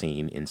punk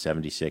scene in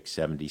 76,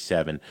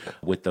 77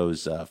 with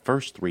those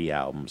first 3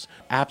 albums.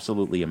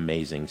 Absolutely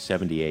amazing,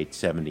 78,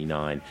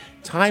 79.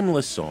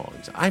 Timeless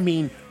songs. I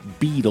mean,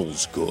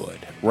 Beatles good,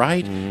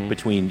 right? Mm-hmm.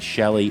 Between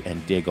Shelley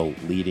and Diggle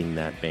leading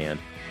that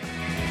band.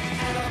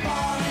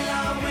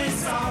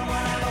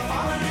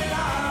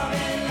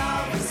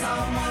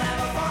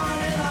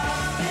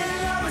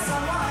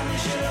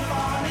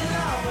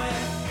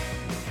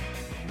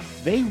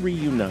 they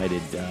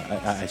reunited.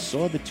 I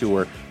saw the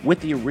tour with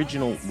the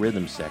original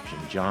rhythm section,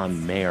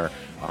 John Mayer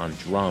on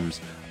drums.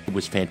 It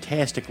was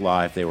fantastic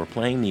live. They were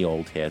playing the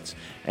old hits.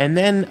 And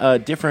then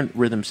different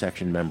rhythm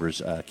section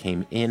members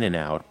came in and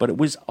out, but it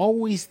was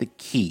always the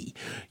key,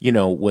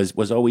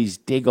 was always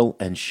Diggle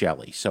and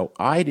Shelley. So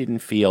I didn't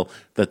feel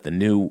that the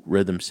new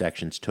rhythm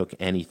sections took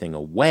anything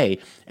away,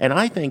 and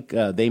I think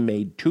they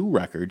made two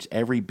records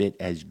every bit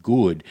as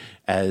good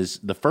as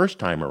the first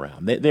time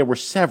around. There were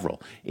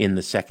several in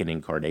the second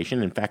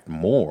incarnation, in fact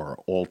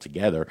more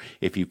altogether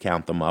if you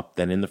count them up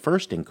than in the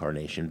first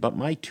incarnation, but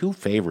my two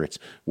favorites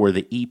were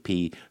the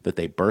EP that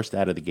they burst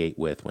out of the gate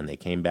with when they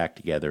came back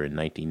together in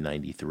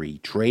 1993,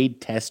 Trade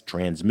Test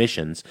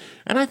Transmissions,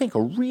 and I think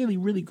a really,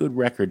 really good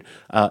record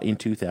in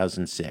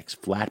 2006,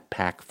 Flat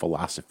Pack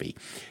Philosophy.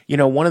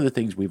 One of the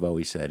things we've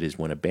always said is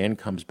when a band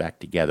comes back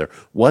together,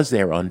 was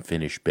there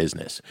unfinished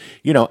business?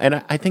 And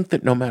I think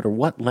that no matter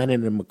what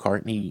Lennon and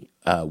McCartney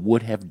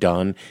would have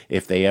done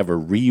if they ever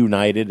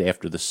reunited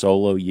after the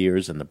solo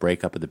years and the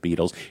breakup of the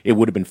Beatles, it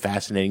would have been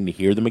fascinating to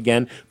hear them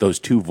again, those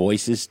two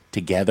voices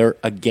together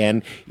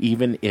again,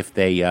 even if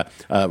they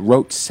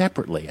wrote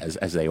separately,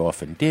 as they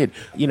often did.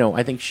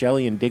 I think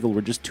Shelley and Diggle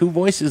were just two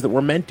voices that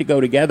were meant to go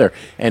together,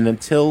 and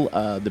until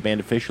the band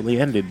officially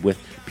ended with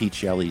Pete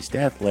Shelley's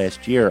death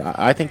last year,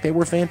 I think they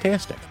were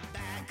fantastic.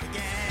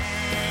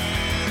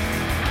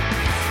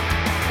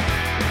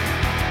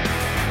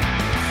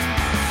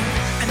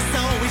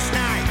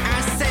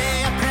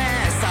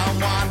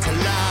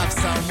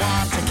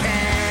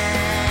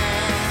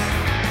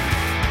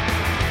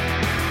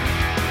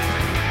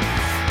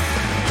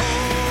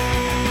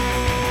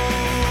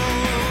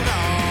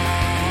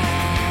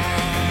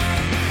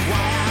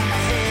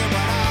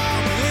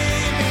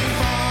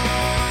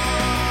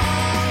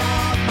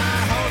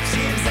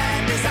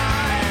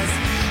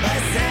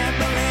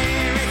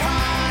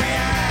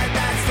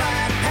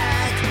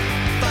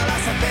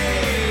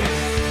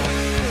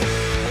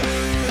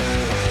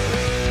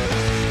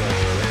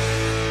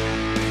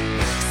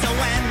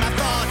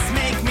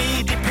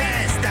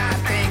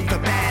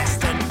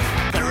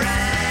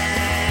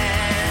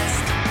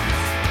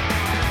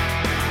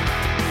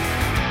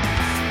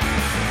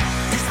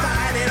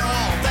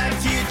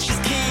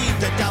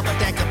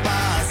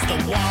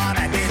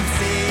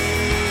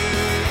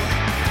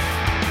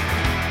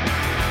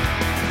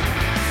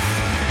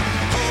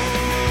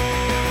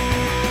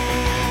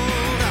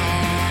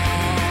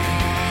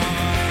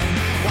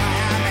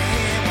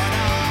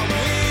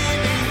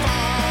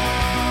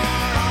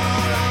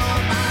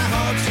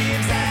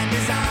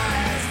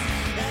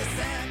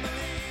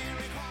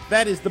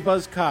 That is the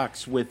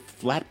Buzzcocks with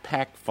Flat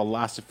Pack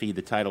Philosophy,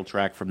 the title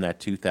track from that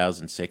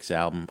 2006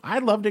 album. I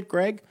loved it,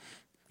 Greg.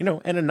 And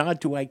a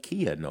nod to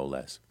IKEA, no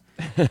less.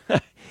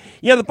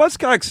 Yeah, the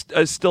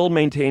Buzzcocks still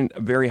maintained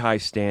a very high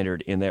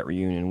standard in that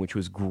reunion, which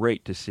was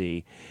great to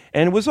see.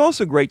 And it was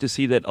also great to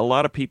see that a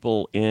lot of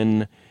people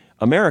in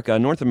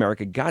North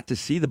America, got to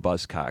see the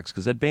Buzzcocks,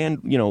 because that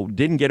band,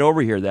 didn't get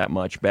over here that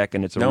much back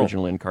in its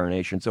original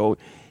incarnation. So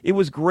it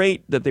was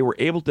great that they were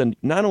able to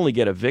not only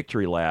get a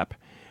victory lap,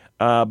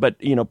 but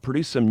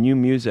produce some new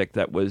music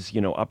that was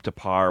up to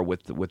par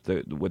with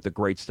the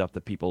great stuff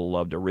that people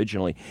loved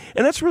originally,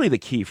 and that's really the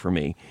key for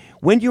me.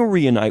 When you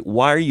reunite,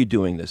 why are you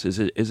doing this? Is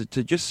it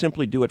to just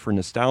simply do it for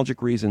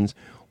nostalgic reasons,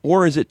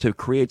 or is it to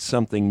create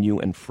something new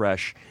and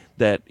fresh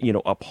that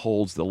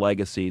upholds the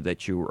legacy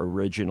that you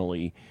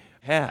originally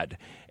had?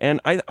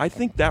 And I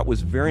think that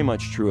was very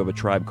much true of A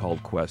Tribe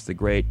Called Quest, the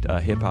great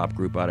hip hop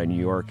group out of New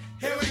York.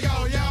 Here we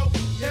go, yo.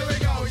 Here we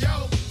go,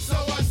 yo. So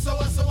what's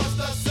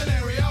the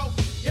scenario?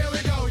 Here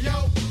we go,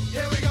 yo.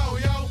 Here we go,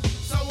 yo.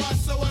 So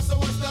what's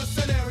the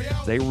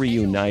scenario? They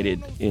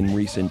reunited in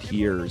recent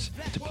years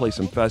to play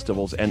some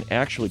festivals and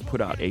actually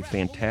put out a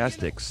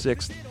fantastic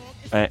sixth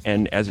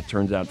and, as it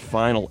turns out,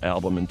 final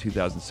album in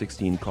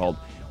 2016 called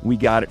We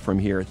Got It From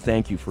Here.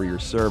 Thank you for your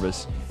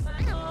service.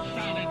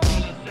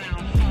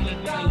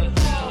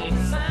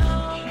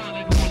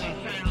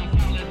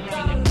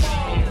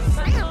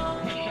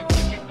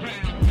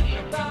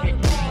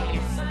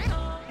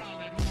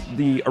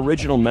 The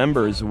original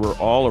members were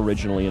all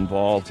originally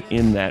involved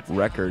in that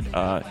record.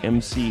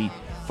 MC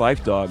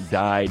Fife Dog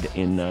died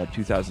in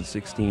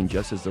 2016,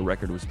 just as the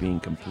record was being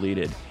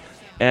completed.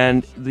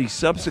 And the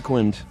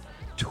subsequent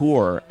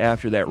tour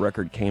after that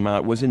record came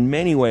out was in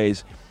many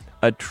ways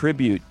a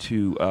tribute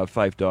to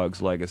Fife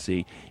Dog's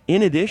legacy,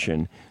 in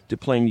addition to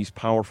playing these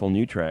powerful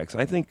new tracks.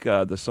 I think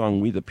the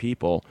song We the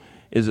People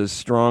is as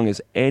strong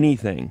as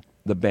anything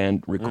the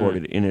band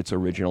recorded in its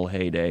original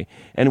heyday,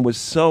 and it was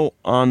so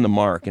on the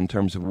mark in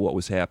terms of what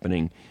was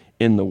happening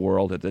in the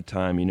world at the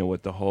time,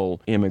 with the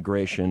whole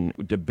immigration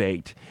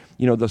debate,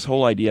 this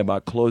whole idea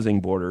about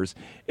closing borders,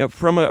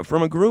 from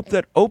a group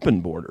that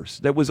opened borders,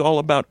 that was all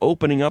about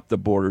opening up the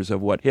borders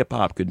of what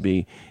hip-hop could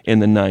be in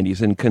the 90s,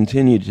 and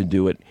continued to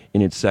do it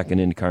in its second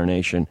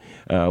incarnation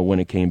when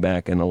it came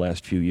back in the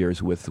last few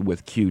years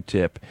with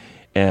Q-Tip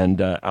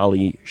and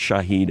Ali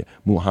Shahid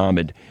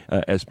Muhammad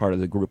as part of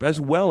the group, as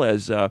well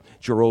as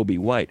Jerobi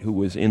White, who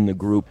was in the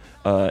group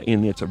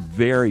in its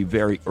very,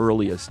 very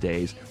earliest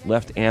days,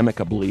 left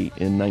amicably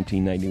in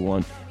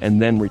 1991,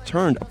 and then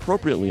returned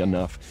appropriately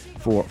enough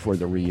for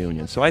the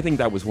reunion. So I think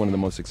that was one of the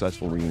most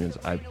successful reunions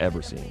I've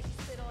ever seen.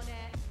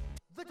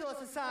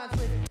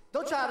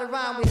 Don't try to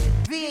rhyme with it.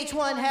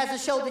 VH1 has a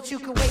show that you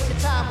can waste your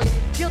time with.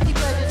 Guilty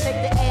pleasures take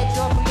the edge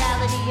off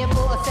reality, and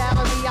for a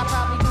salary, I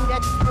probably do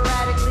that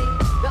sporadically.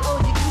 The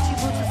OG Gucci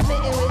boots are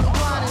smitten with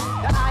iguanas.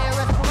 The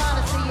IRS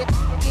piranha see it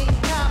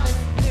getting common.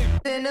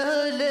 In the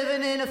hood,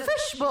 living in a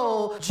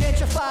fishbowl.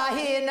 Gentrify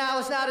here, now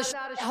it's not a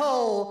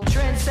hole.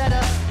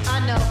 Trendsetter, I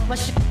know my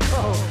shit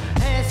cold.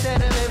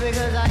 Handsetter, baby,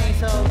 because I ain't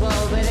so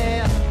bold. But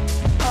yeah,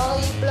 all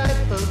you black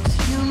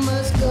folks, you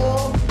must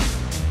go.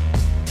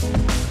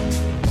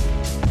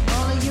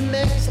 You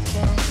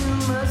Mexican, you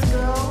must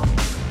go.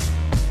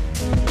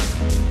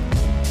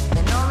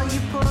 And all of you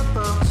poor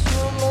folks,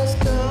 you must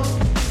go.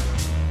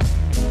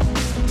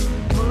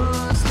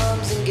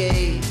 Muslims and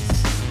gays,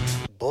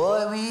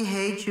 boy, we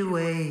hate your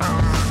ways. So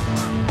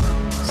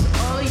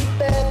all of you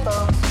bad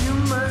folks, you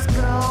must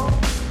go.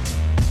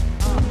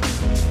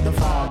 The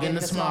fog and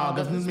the smog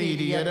of news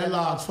media that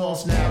logs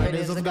false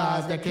narratives of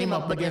guys that came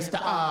up against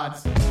the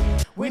odds.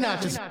 We're not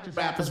just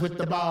rappers with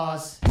the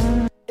bars.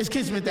 It's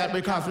kismet that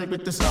we conflict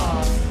with the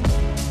stars.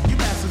 You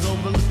bastards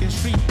overlooking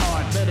street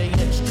art, better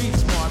yet street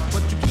smart,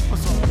 but you keep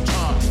us off the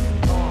chart.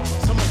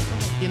 Some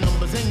of your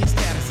numbers and your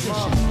statistician.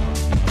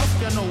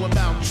 Hope you know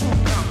about true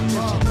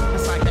competition.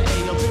 It's like the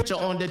AO picture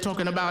on there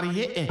talking about he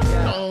hitting.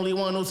 The only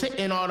one who's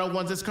hitting are the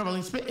ones that's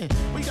currently spitting.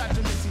 We got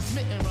your Missy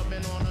smitten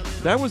rubbing on a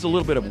That was a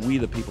little bit of We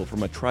the People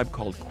from A Tribe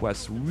Called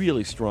Quest's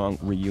really strong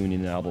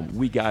reunion album.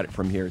 We got it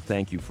from here.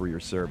 Thank you for your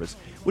service.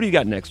 What do you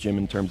got next, Jim,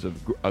 in terms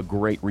of a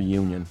great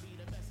reunion?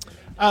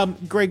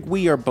 Greg,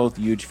 we are both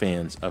huge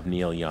fans of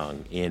Neil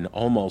Young in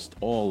almost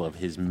all of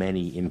his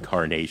many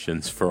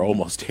incarnations for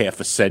almost half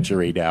a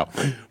century now.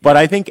 But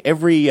I think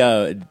every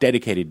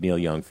dedicated Neil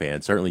Young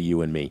fan, certainly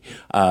you and me,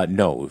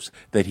 knows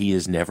that he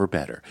is never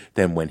better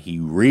than when he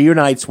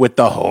reunites with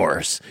the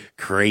horse,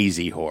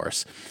 Crazy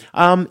Horse.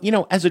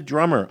 As a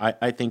drummer,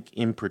 I think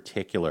in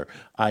particular,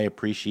 I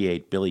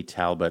appreciate Billy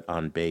Talbot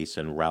on bass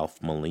and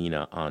Ralph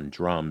Molina on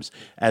drums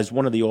as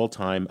one of the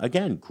all-time,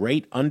 again,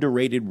 great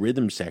underrated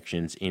rhythm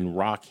sections in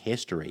rock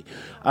history.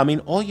 I mean,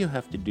 all you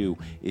have to do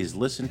is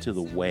listen to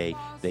the way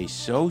they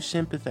so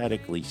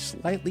sympathetically,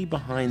 slightly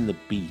behind the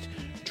beat,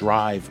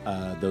 drive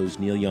those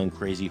Neil Young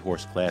Crazy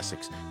Horse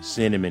classics,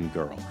 Cinnamon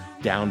Girl,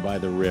 Down by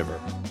the River.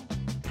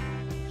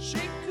 She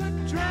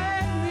could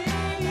drag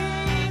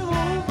me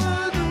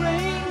over the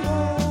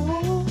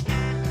rainbow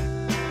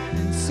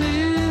and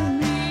send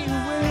me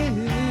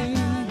away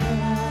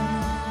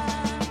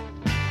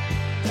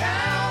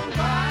down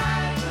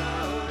by the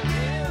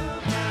river.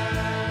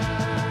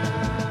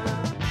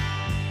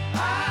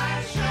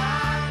 I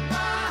shot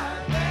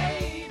my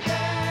baby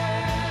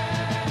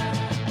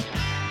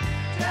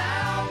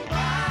down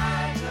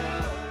by the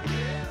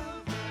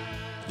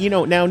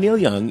river. Now Neil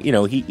Young,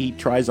 he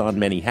tries on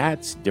many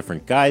hats,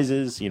 different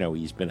guises.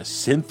 He's been a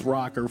synth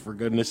rocker, for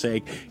goodness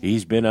sake.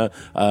 He's been a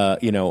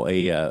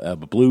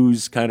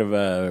blues kind of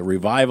a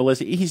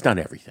revivalist. He's done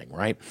everything,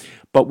 right?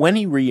 But when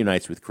he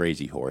reunites with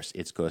Crazy Horse,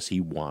 it's because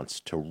he wants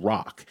to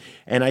rock.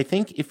 And I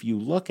think if you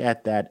look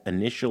at that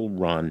initial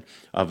run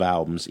of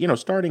albums,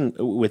 starting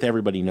with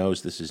Everybody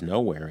Knows This Is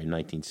Nowhere in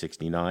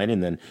 1969,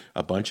 and then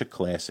a bunch of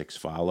classics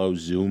follow,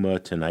 Zuma,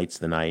 Tonight's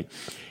the Night.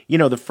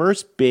 The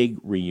first big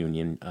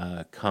reunion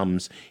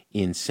comes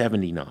in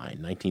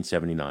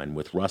 1979,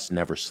 with Rust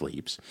Never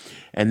Sleeps.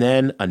 And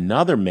then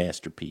another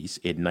masterpiece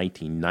in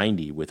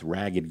 1990 with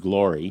Ragged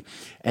Glory.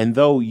 And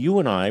though you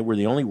and I were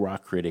the only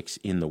rock critics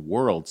in the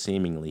world,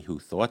 seemingly, who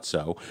thought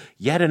so,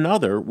 yet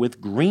another with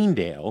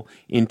Greendale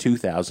in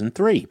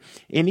 2003.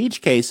 In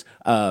each case,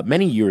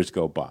 many years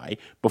go by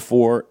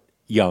before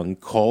Young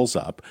calls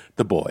up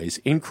the boys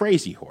in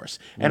Crazy Horse.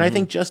 And I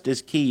think just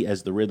as key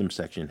as the rhythm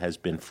section has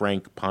been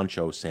Frank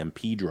Pancho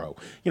Sampedro.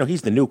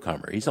 He's the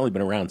newcomer. He's only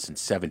been around since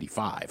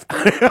 75.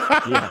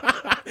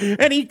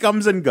 And he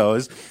comes and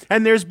goes.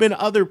 And there's been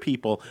other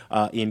people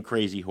in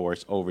Crazy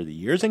Horse over the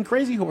years. And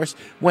Crazy Horse,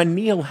 when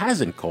Neil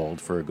hasn't called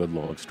for a good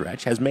long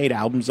stretch, has made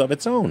albums of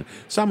its own.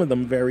 Some of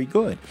them very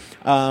good.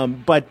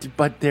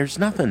 But there's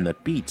nothing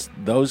that beats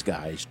those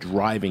guys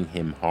driving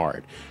him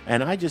hard.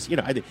 And I just,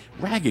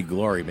 Ragged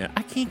Glory, man,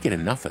 I can't get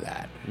enough of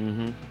that.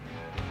 Mm-hmm.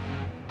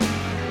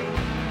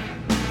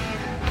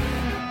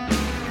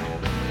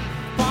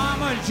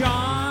 Farmer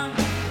John,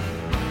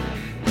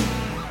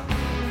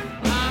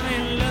 I'm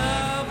in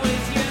love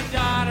with your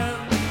daughter.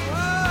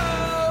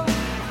 Whoa.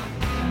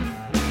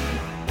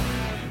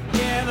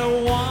 Yeah, the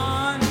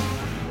one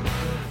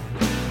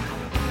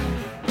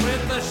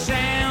with the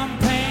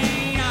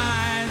champagne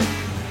eyes.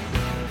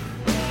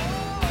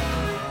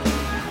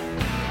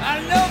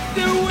 I love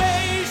the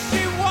way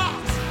she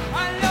walks.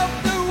 I love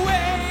the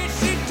way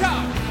she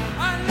talks.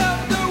 I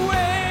love the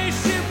way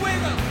she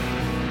wiggles.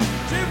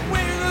 She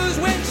wiggles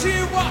when she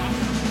walks.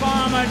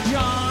 Farmer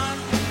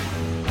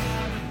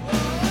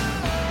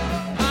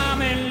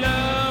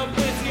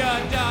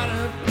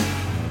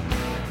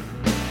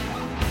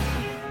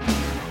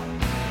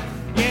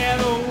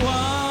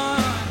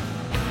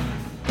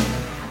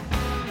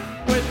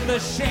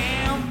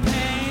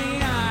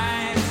champagne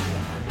eyes.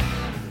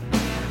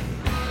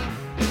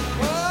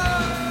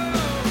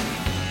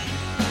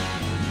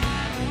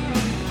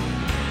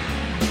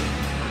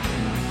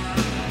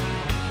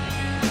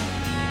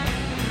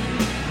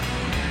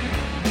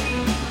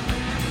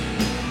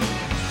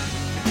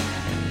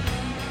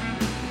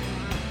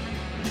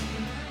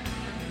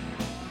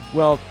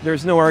 Well,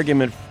 there's no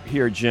argument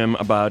here, Jim,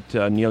 about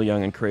Neil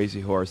Young and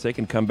Crazy Horse. They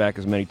can come back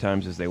as many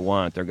times as they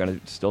want. They're going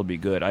to still be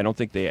good. I don't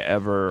think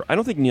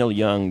Neil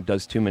Young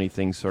does too many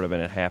things sort of in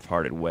a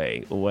half-hearted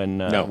way.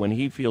 When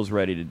he feels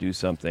ready to do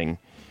something,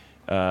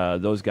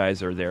 those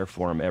guys are there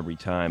for him every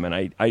time.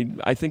 And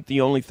I think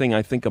the only thing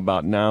I think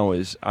about now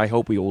is I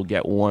hope we will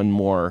get one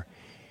more,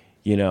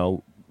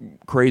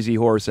 Crazy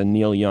Horse and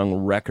Neil Young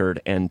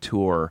record and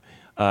tour.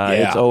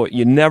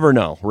 You never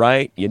know,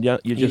 right? You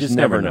just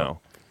never know.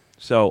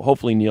 So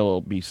hopefully Neil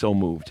will be so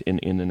moved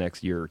in the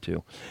next year or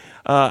two.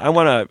 I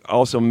want to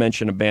also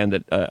mention a band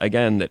that,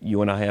 again, that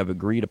you and I have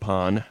agreed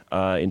upon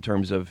in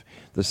terms of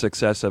the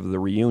success of the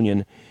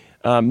reunion,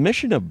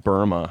 Mission of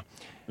Burma.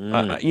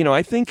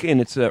 I think in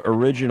its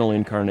original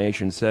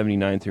incarnation,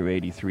 79 through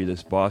 83,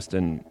 this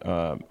Boston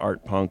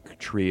art punk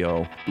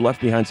trio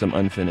left behind some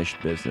unfinished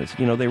business.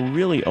 They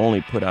really only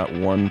put out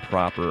one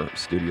proper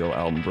studio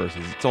album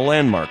versus it's a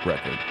landmark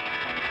record.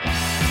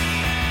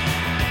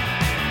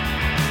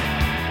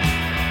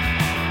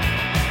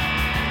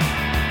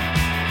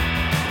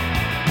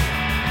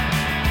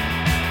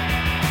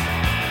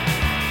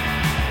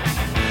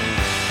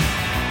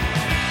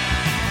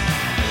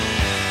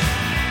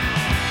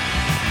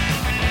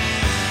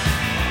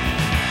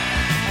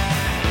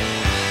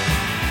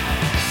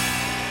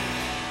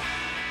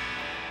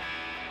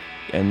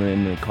 And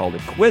then they called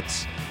it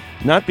quits,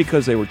 not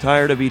because they were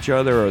tired of each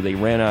other or they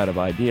ran out of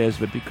ideas,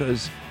 but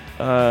because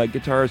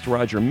guitarist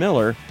Roger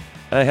Miller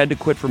had to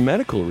quit for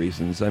medical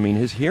reasons. I mean,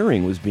 his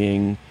hearing was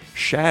being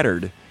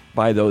shattered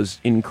by those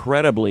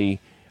incredibly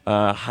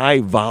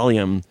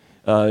high-volume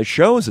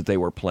shows that they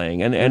were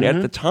playing. And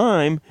at the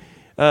time,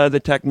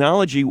 the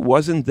technology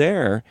wasn't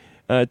there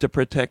to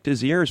protect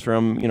his ears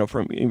from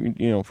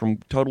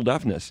total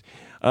deafness.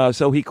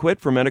 So he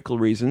quit for medical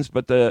reasons,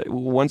 but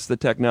once the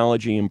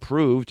technology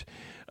improved,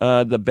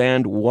 the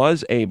band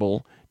was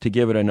able to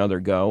give it another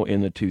go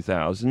in the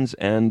 2000s,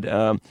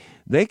 and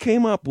they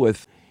came up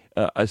with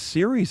a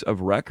series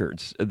of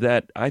records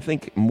that I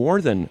think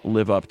more than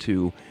live up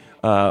to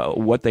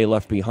what they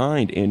left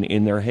behind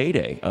in their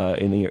heyday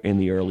in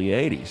the early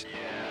 80s.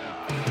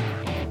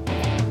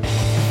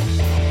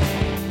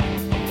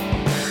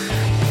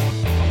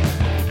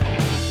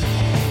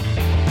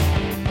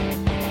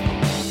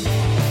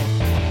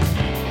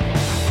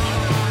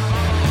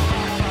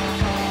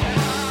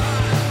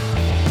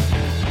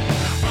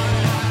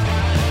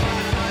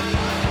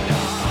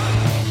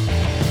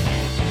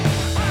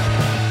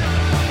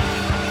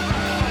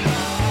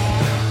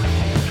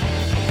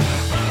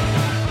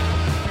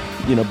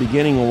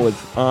 Beginning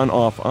with On,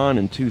 Off, On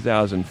in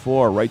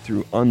 2004, right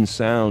through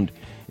Unsound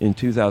in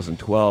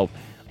 2012,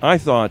 I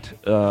thought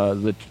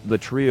the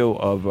trio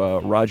of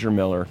Roger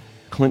Miller,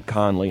 Clint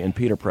Conley, and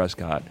Peter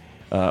Prescott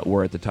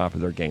were at the top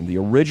of their game. The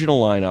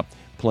original lineup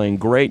playing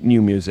great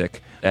new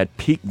music at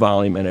peak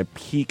volume and at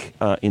peak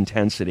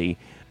intensity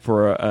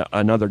for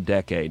another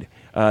decade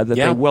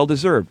they well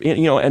deserved.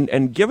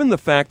 And given the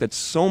fact that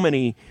so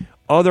many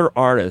other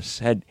artists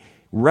had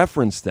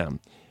referenced them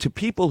to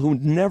people who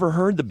never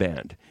heard the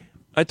band.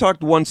 I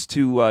talked once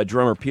to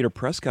drummer Peter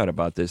Prescott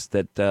about this,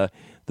 that the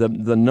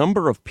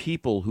number of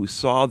people who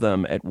saw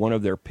them at one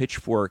of their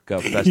Pitchfork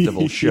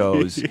festival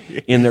shows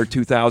in their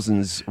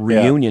 2000s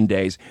reunion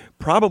days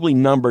probably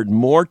numbered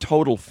more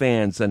total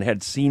fans than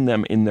had seen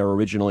them in their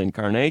original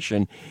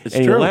incarnation. It's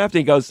and true. He laughed and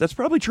he goes, that's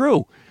probably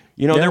true.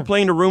 They're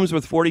playing to rooms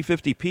with 40,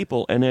 50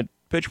 people, and at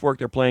Pitchfork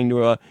they're playing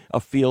to a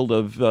field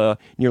of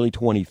nearly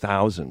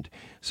 20,000.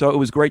 So it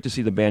was great to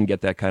see the band get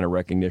that kind of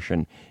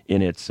recognition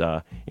in its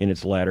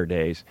latter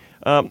days.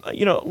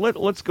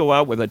 Let's go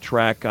out with a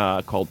track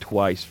called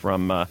Twice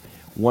from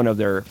one of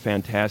their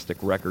fantastic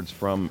records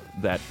from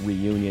that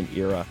reunion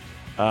era.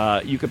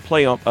 You could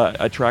play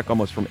a track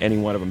almost from any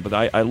one of them, but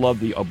I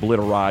love the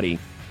Obliterati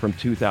from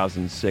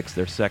 2006,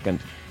 their second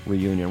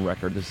reunion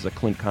record. This is a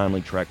Clint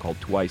Conley track called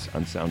Twice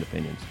on Sound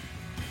Opinions.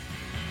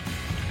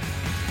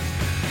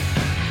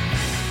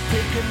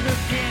 Take a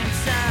look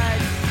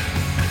inside.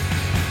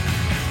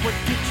 What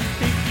did you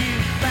think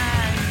you'd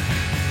find?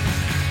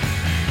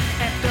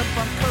 Amped up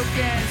on coke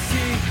and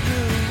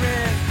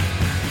cigarette.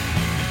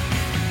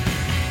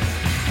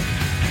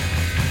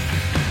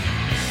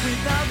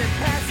 With all that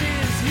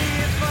passes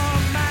here for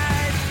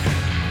miles,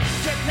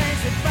 jet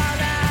planes that fall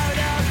out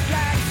of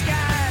black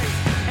skies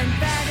and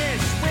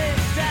vanish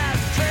without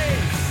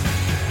trace.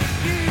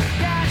 You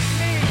got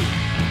me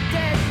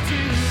dead to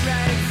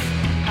rights.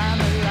 I'm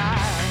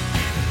alive.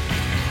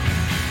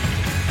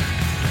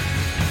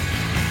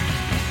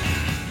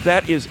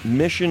 That is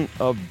Mission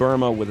of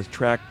Burma with a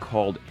track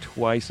called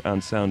Twice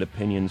on Sound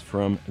Opinions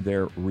from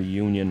their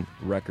reunion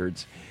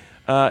records.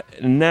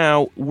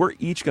 Now we're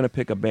each going to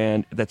pick a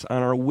band that's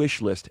on our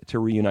wish list to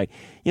reunite.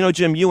 You know,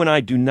 Jim, you and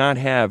I do not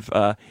have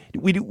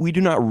we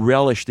do not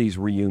relish these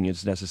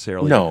reunions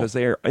necessarily because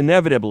they are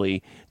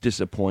inevitably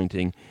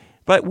disappointing.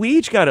 But we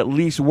each got at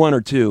least one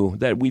or two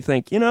that we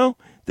think,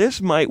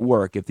 this might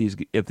work if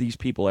these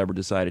people ever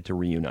decided to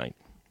reunite.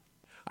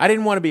 I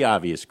didn't want to be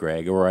obvious,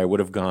 Greg, or I would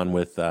have gone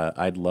with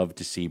I'd love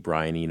to see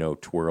Brian Eno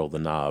twirl the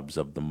knobs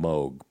of the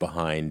Moog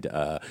behind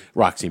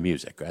Roxy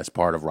Music as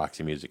part of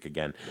Roxy Music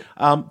again.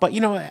 But,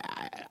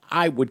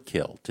 I would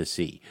kill to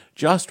see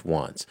just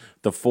once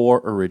the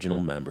 4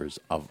 original members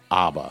of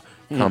ABBA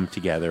come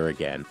together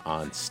again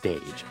on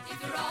stage.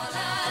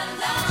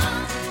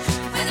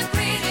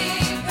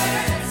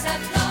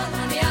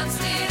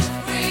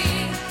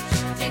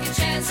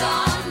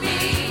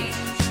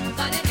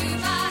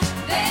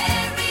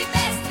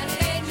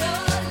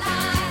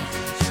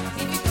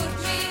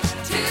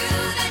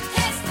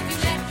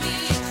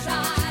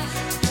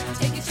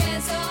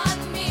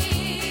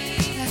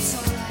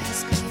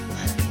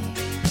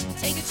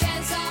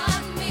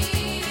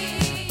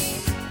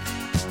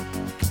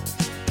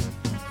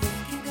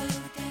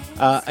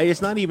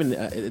 It's not even,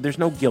 there's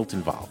no guilt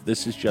involved.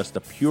 This is just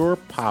a pure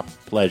pop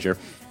pleasure.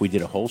 We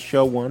did a whole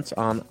show once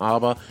on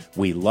ABBA.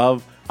 We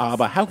love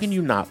ABBA. How can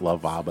you not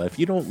love ABBA? If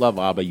you don't love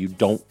ABBA, you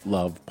don't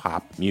love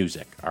pop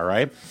music, all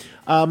right?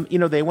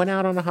 They went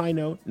out on a high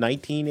note,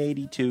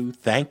 1982,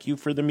 thank you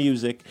for the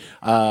music,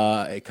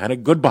 kind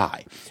of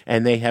goodbye.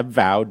 And they have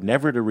vowed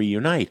never to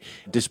reunite,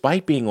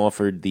 despite being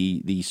offered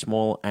the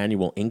small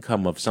annual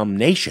income of some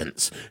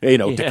nations,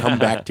 to come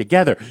back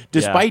together,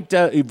 despite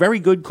very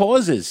good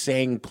causes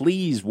saying,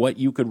 please, what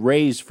you could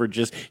raise for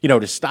just,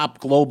 to stop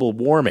global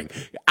warming.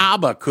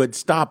 ABBA could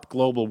stop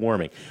global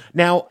warming.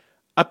 Now,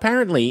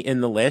 apparently,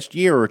 in the last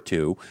year or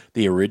two,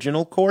 the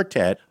original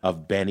quartet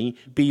of Benny,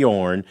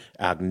 Bjorn,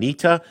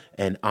 Agneta,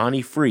 and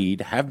Annie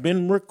Fried have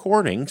been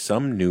recording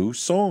some new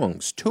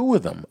songs, 2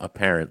 of them,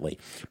 apparently.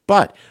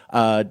 But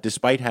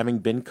despite having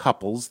been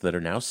couples that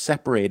are now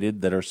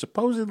separated, that are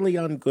supposedly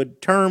on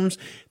good terms,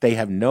 they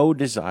have no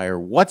desire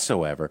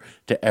whatsoever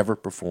to ever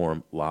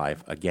perform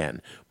live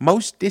again.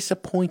 Most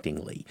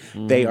disappointingly,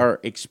 they are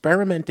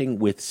experimenting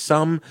with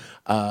some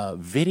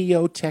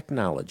video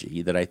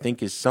technology that I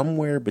think is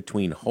somewhere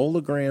between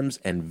holograms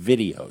and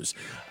videos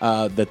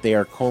that they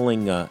are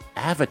calling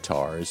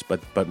avatars,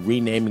 but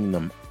renaming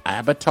them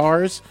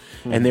avatars.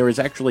 And there is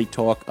actually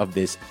talk of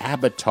this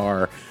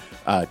avatar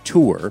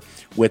tour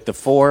with the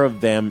 4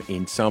 of them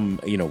in some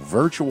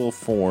virtual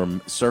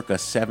form circa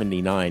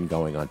 79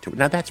 going on tour.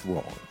 Now that's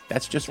wrong.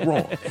 That's just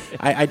wrong.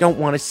 I don't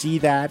want to see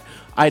that.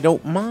 I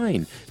don't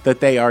mind that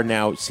they are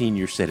now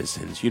senior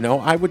citizens.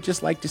 I would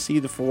just like to see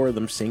the 4 of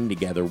them sing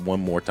together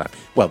one more time.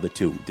 Well, the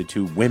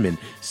two women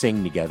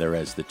sing together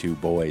as the 2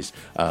 boys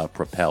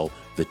propel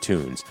the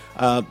tunes.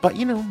 But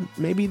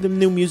maybe the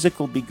new music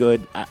will be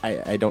good.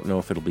 I don't know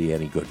if it'll be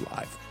any good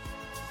live.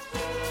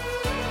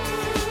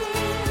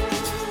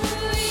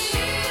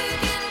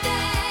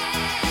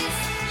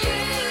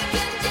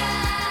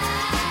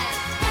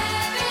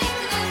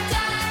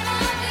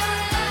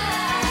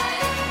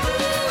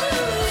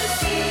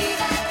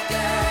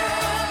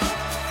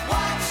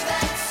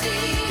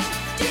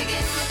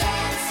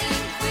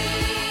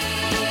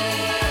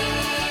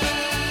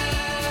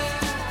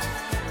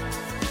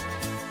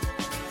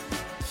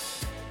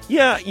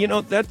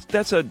 Yeah,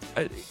 that's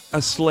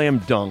a slam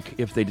dunk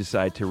if they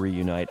decide to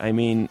reunite. I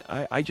mean,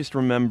 I just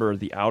remember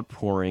the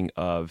outpouring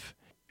of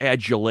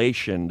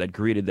adulation that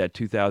greeted that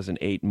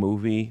 2008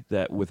 movie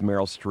that with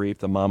Meryl Streep,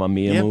 the Mamma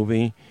Mia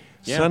movie.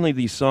 Yeah. Suddenly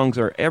these songs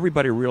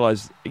everybody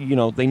realized,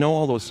 they know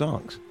all those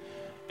songs.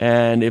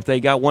 And if they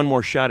got one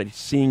more shot at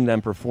seeing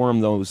them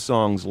perform those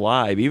songs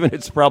live, even if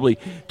it's probably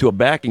to a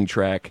backing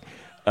track,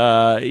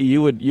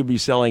 you'd be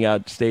selling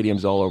out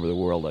stadiums all over the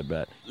world, I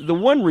bet. The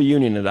one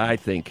reunion that I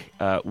think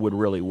would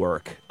really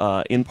work,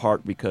 in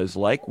part because,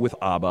 like with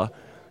ABBA,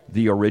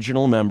 the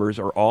original members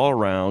are all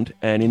around,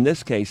 and in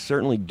this case,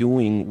 certainly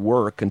doing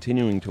work,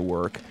 continuing to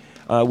work,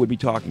 would be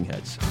Talking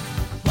Heads.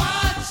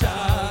 Watch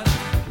out.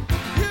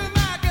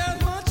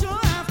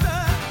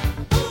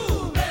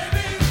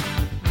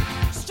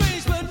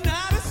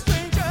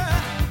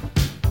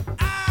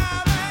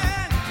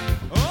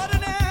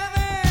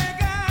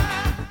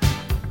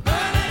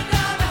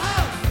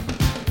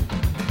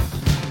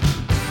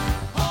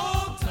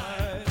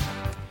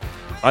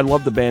 I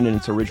love the band in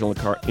its original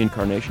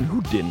incarnation.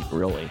 Who didn't,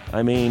 really?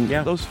 I mean,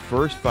 those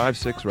first 5,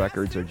 6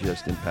 records are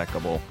just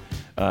impeccable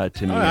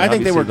to me. I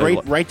think they were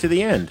great right to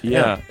the end.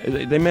 Yeah.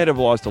 They may have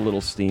lost a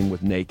little steam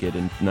with Naked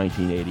in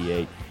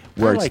 1988,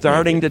 where it's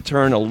starting to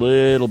turn a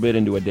little bit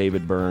into a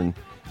David Byrne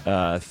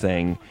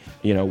thing,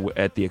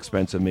 at the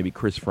expense of maybe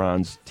Chris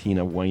Franz,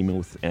 Tina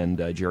Weymouth,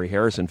 and Jerry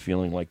Harrison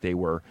feeling like they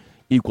were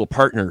equal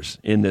partners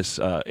in this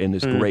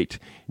great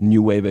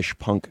new wave-ish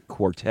punk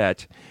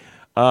quartet.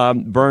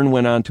 Byrne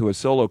went on to a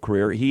solo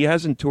career. He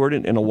hasn't toured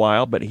in a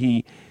while, but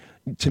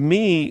to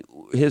me,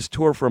 his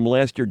tour from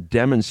last year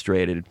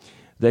demonstrated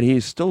that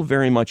he's still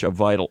very much a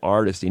vital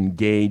artist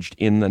engaged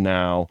in the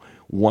now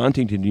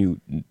wanting to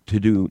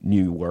do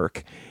new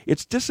work.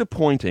 It's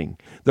disappointing.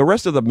 The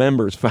rest of the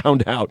members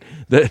found out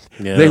that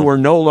they were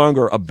no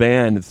longer a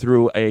band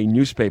through a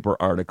newspaper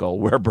article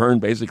where Byrne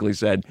basically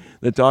said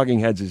the Talking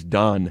Heads is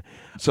done.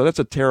 So that's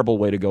a terrible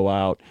way to go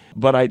out.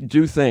 But I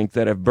do think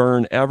that if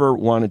Byrne ever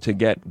wanted to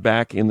get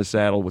back in the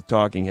saddle with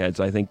Talking Heads,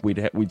 I think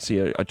we'd see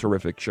a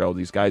terrific show.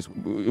 These guys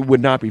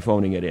would not be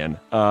phoning it in.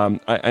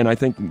 And I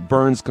think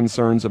Byrne's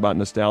concerns about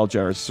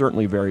nostalgia are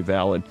certainly very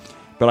valid.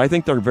 But I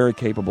think they're very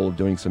capable of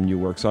doing some new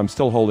work. So I'm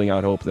still holding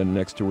out hope that in the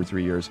next 2 or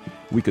 3 years,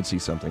 we could see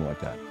something like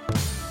that.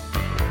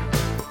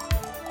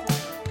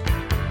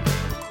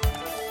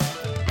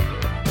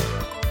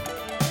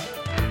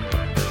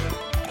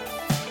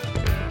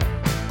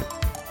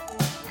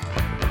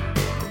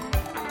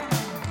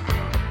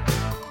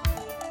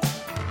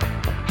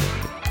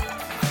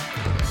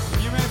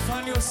 You may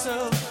find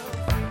yourself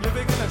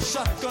living in a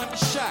shotgun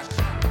shack.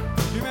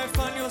 You may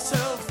find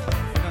yourself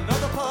in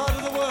another part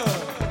of the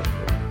world.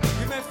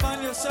 You may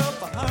find yourself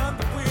behind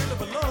the wheel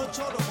of a large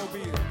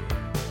automobile.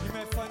 You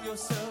may find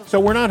yourself... So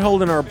we're not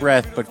holding our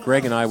breath, but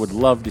Greg and I would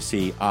love to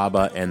see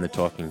ABBA and the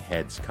Talking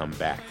Heads come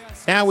back.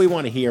 Now we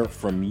want to hear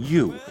from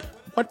you.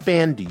 What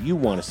band do you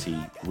want to see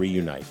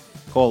reunite?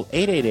 Call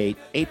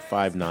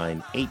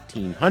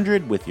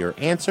 888-859-1800 with your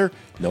answer.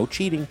 No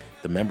cheating.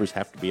 The members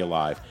have to be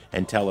alive.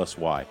 And tell us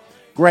why.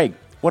 Greg,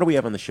 what do we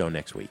have on the show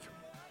next week?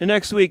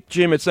 Next week,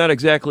 Jim, it's not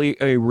exactly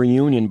a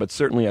reunion, but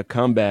certainly a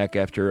comeback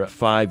after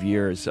 5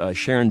 years.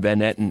 Sharon Van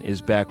Etten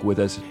is back with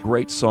us,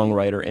 great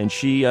songwriter, and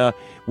she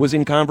was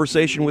in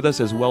conversation with us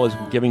as well as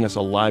giving us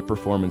a live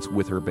performance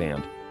with her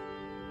band.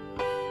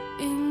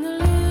 In the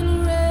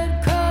little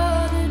red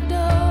car that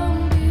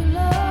don't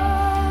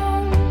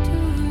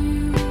belong to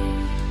you.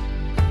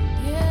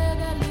 Yeah,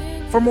 that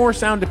little... For more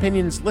Sound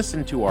Opinions,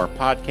 listen to our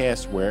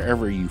podcast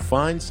wherever you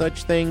find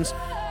such things.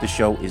 The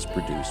show is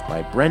produced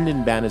by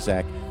Brendan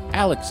Banaszak,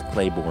 Alex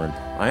Claiborne,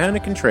 Iona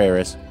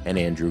Contreras, and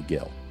Andrew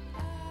Gill.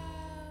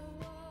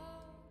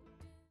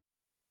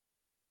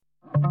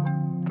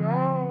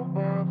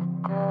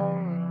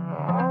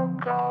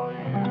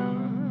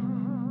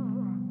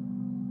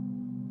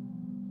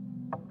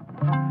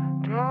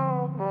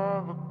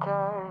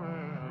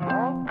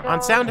 On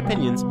Sound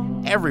Opinions,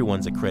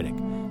 everyone's a critic.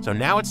 So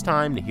now it's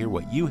time to hear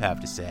what you have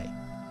to say.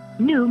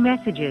 New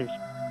messages.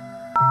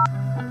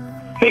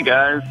 Hey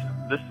guys,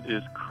 this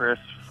is Chris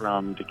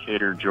from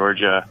Decatur,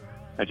 Georgia.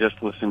 I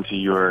just listened to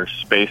your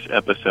space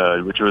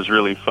episode, which was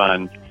really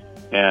fun,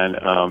 and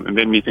it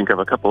made me think of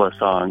a couple of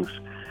songs.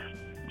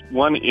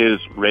 One is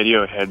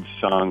Radiohead's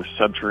song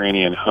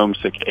Subterranean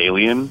Homesick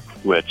Alien,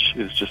 which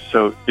is just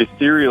so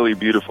ethereally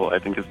beautiful. I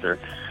think it's their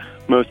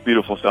most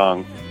beautiful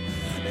song.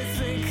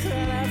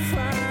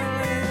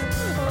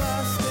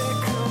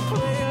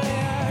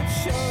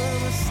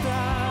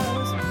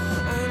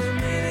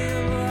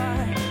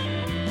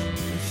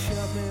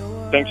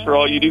 Thanks for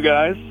all you do,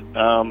 guys.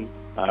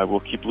 I will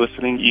keep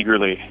listening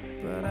eagerly.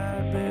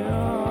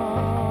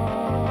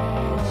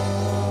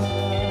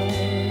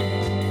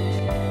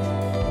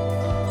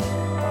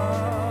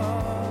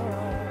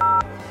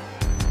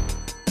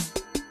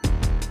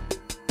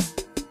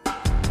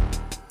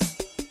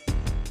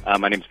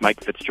 My name's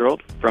Mike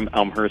Fitzgerald from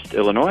Elmhurst,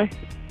 Illinois.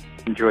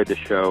 Enjoyed the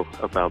show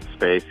about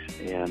space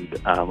and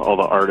all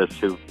the artists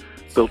who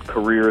built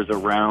careers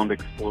around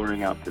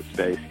exploring out to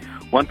space.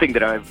 One thing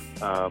that I've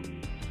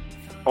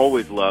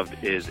always loved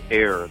is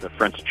Air, the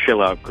French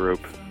chill-out group.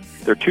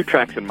 There are 2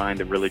 tracks in mind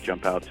that really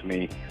jump out to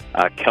me.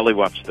 Kelly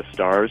Watch the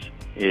Stars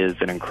is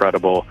an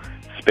incredible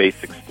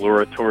space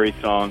exploratory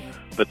song,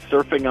 but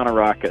Surfing on a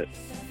Rocket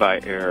by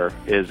Air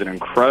is an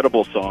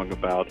incredible song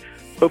about,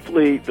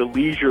 hopefully, the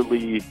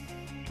leisurely,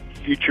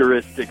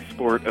 futuristic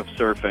sport of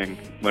surfing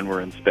when we're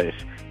in space.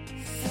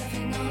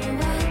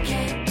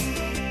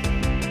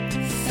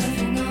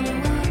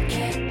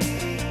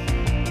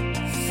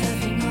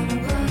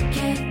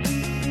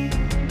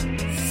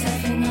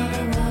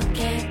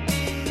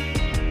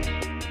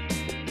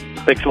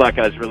 Thanks a lot,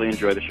 guys. Really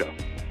enjoy the show.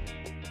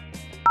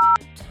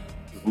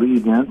 Lee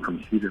again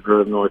from Cedar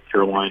Grove, North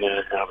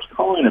Carolina. I was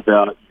calling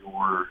about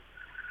your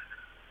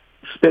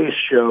space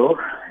show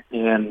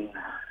and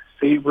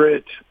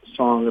favorite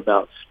song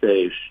about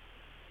space,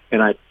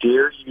 and I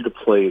dare you to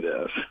play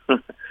this.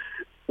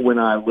 When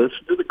I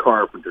listen to the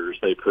Carpenters,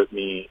 they put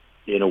me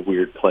in a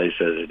weird place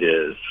as it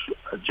is,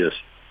 just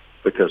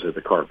because of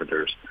the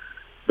Carpenters.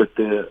 But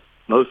the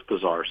most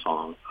bizarre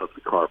song of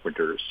the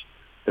Carpenters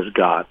has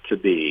got to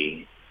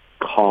be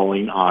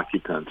Calling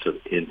Occupants of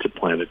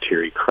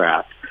Interplanetary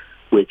Craft,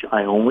 which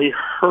I only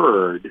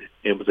heard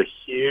and was a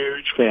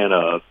huge fan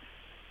of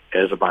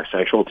as a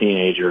bisexual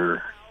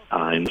teenager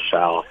in the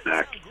South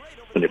back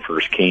when it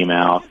first came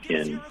out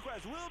in,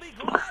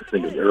 I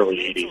think, in the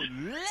early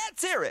 80s.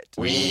 Let's hear it.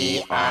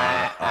 We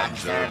are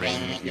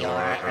observing your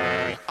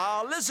Earth.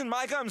 Listen,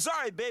 Mike, I'm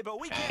sorry, babe,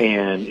 but we can't.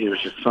 And it was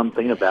just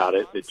something about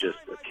it that just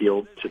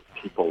appealed to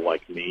people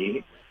like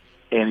me.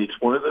 And it's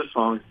one of those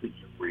songs that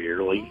you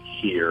rarely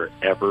hear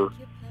ever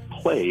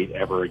played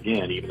ever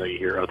again, even though you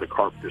hear other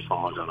Carpenter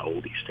songs on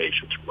oldie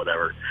stations or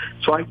whatever.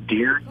 So I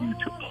dare you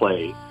to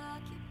play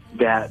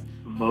that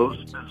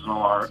most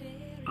bizarre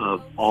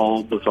of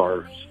all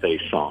bizarre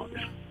space songs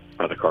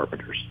by the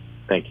Carpenters.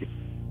 Thank you.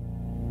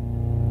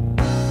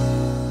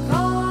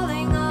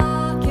 Calling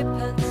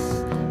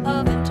occupants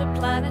of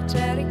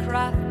interplanetary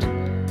craft.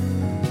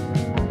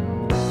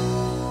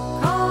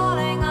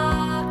 Calling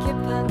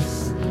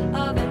occupants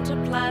of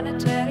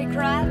interplanetary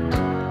craft.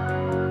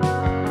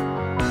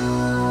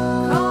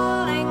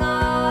 Calling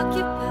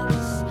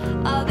occupants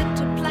of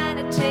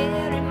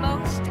interplanetary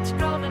most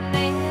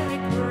extraordinary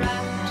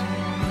craft.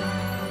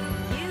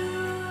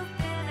 You've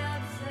been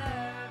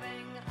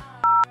observing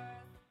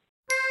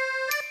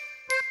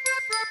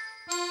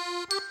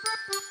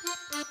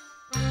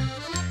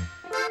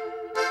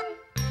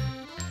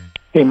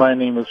Hey, my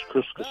name is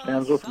Chris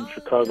Costanzo from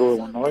Chicago,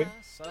 Illinois.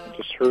 I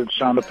just heard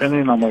Sound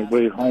Opinion on my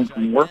way home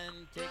from work,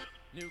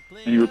 and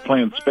you were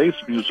playing space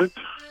music,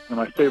 and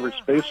my favorite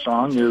space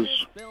song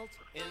is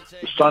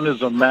The Sun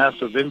is a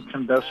Mass of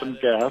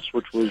Incandescent Gas,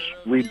 which was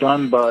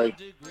redone by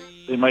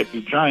They Might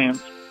Be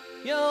Giants.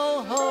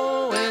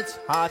 Yo-ho, it's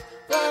hot.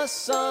 The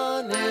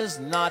sun is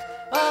not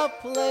a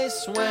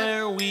place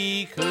where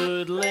we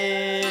could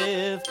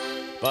live.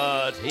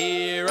 But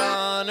here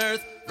on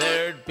Earth,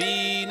 there'd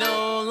be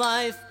no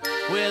life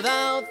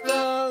without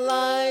the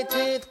light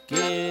it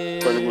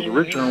gives. But it was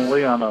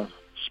originally on a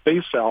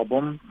space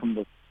album from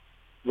the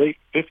late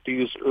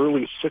 50s,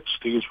 early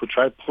 60s, which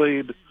I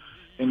played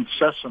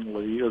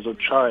incessantly as a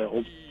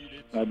child.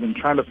 I've been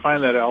trying to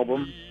find that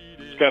album.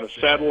 It's got a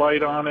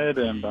satellite on it,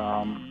 and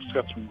it's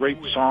got some great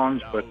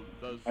songs, but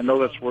I know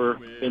that's where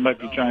They Might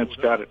Be Giants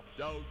got it.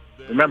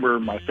 Remember,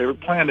 my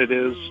favorite planet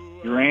is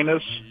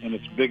Uranus, and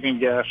it's big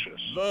and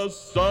gaseous. The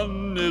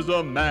sun is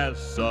a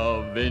mass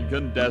of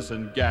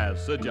incandescent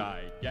gas, a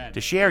gigantic...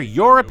 To share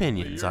your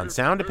opinions on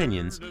Sound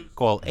Opinions,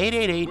 call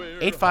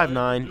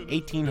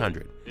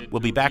 888-859-1800. We'll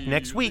be back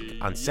next week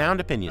on Sound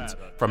Opinions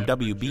from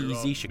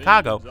WBEZ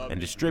Chicago and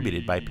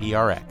distributed by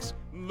PRX.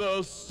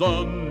 The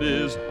sun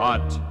is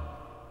hot.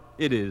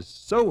 It is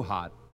so hot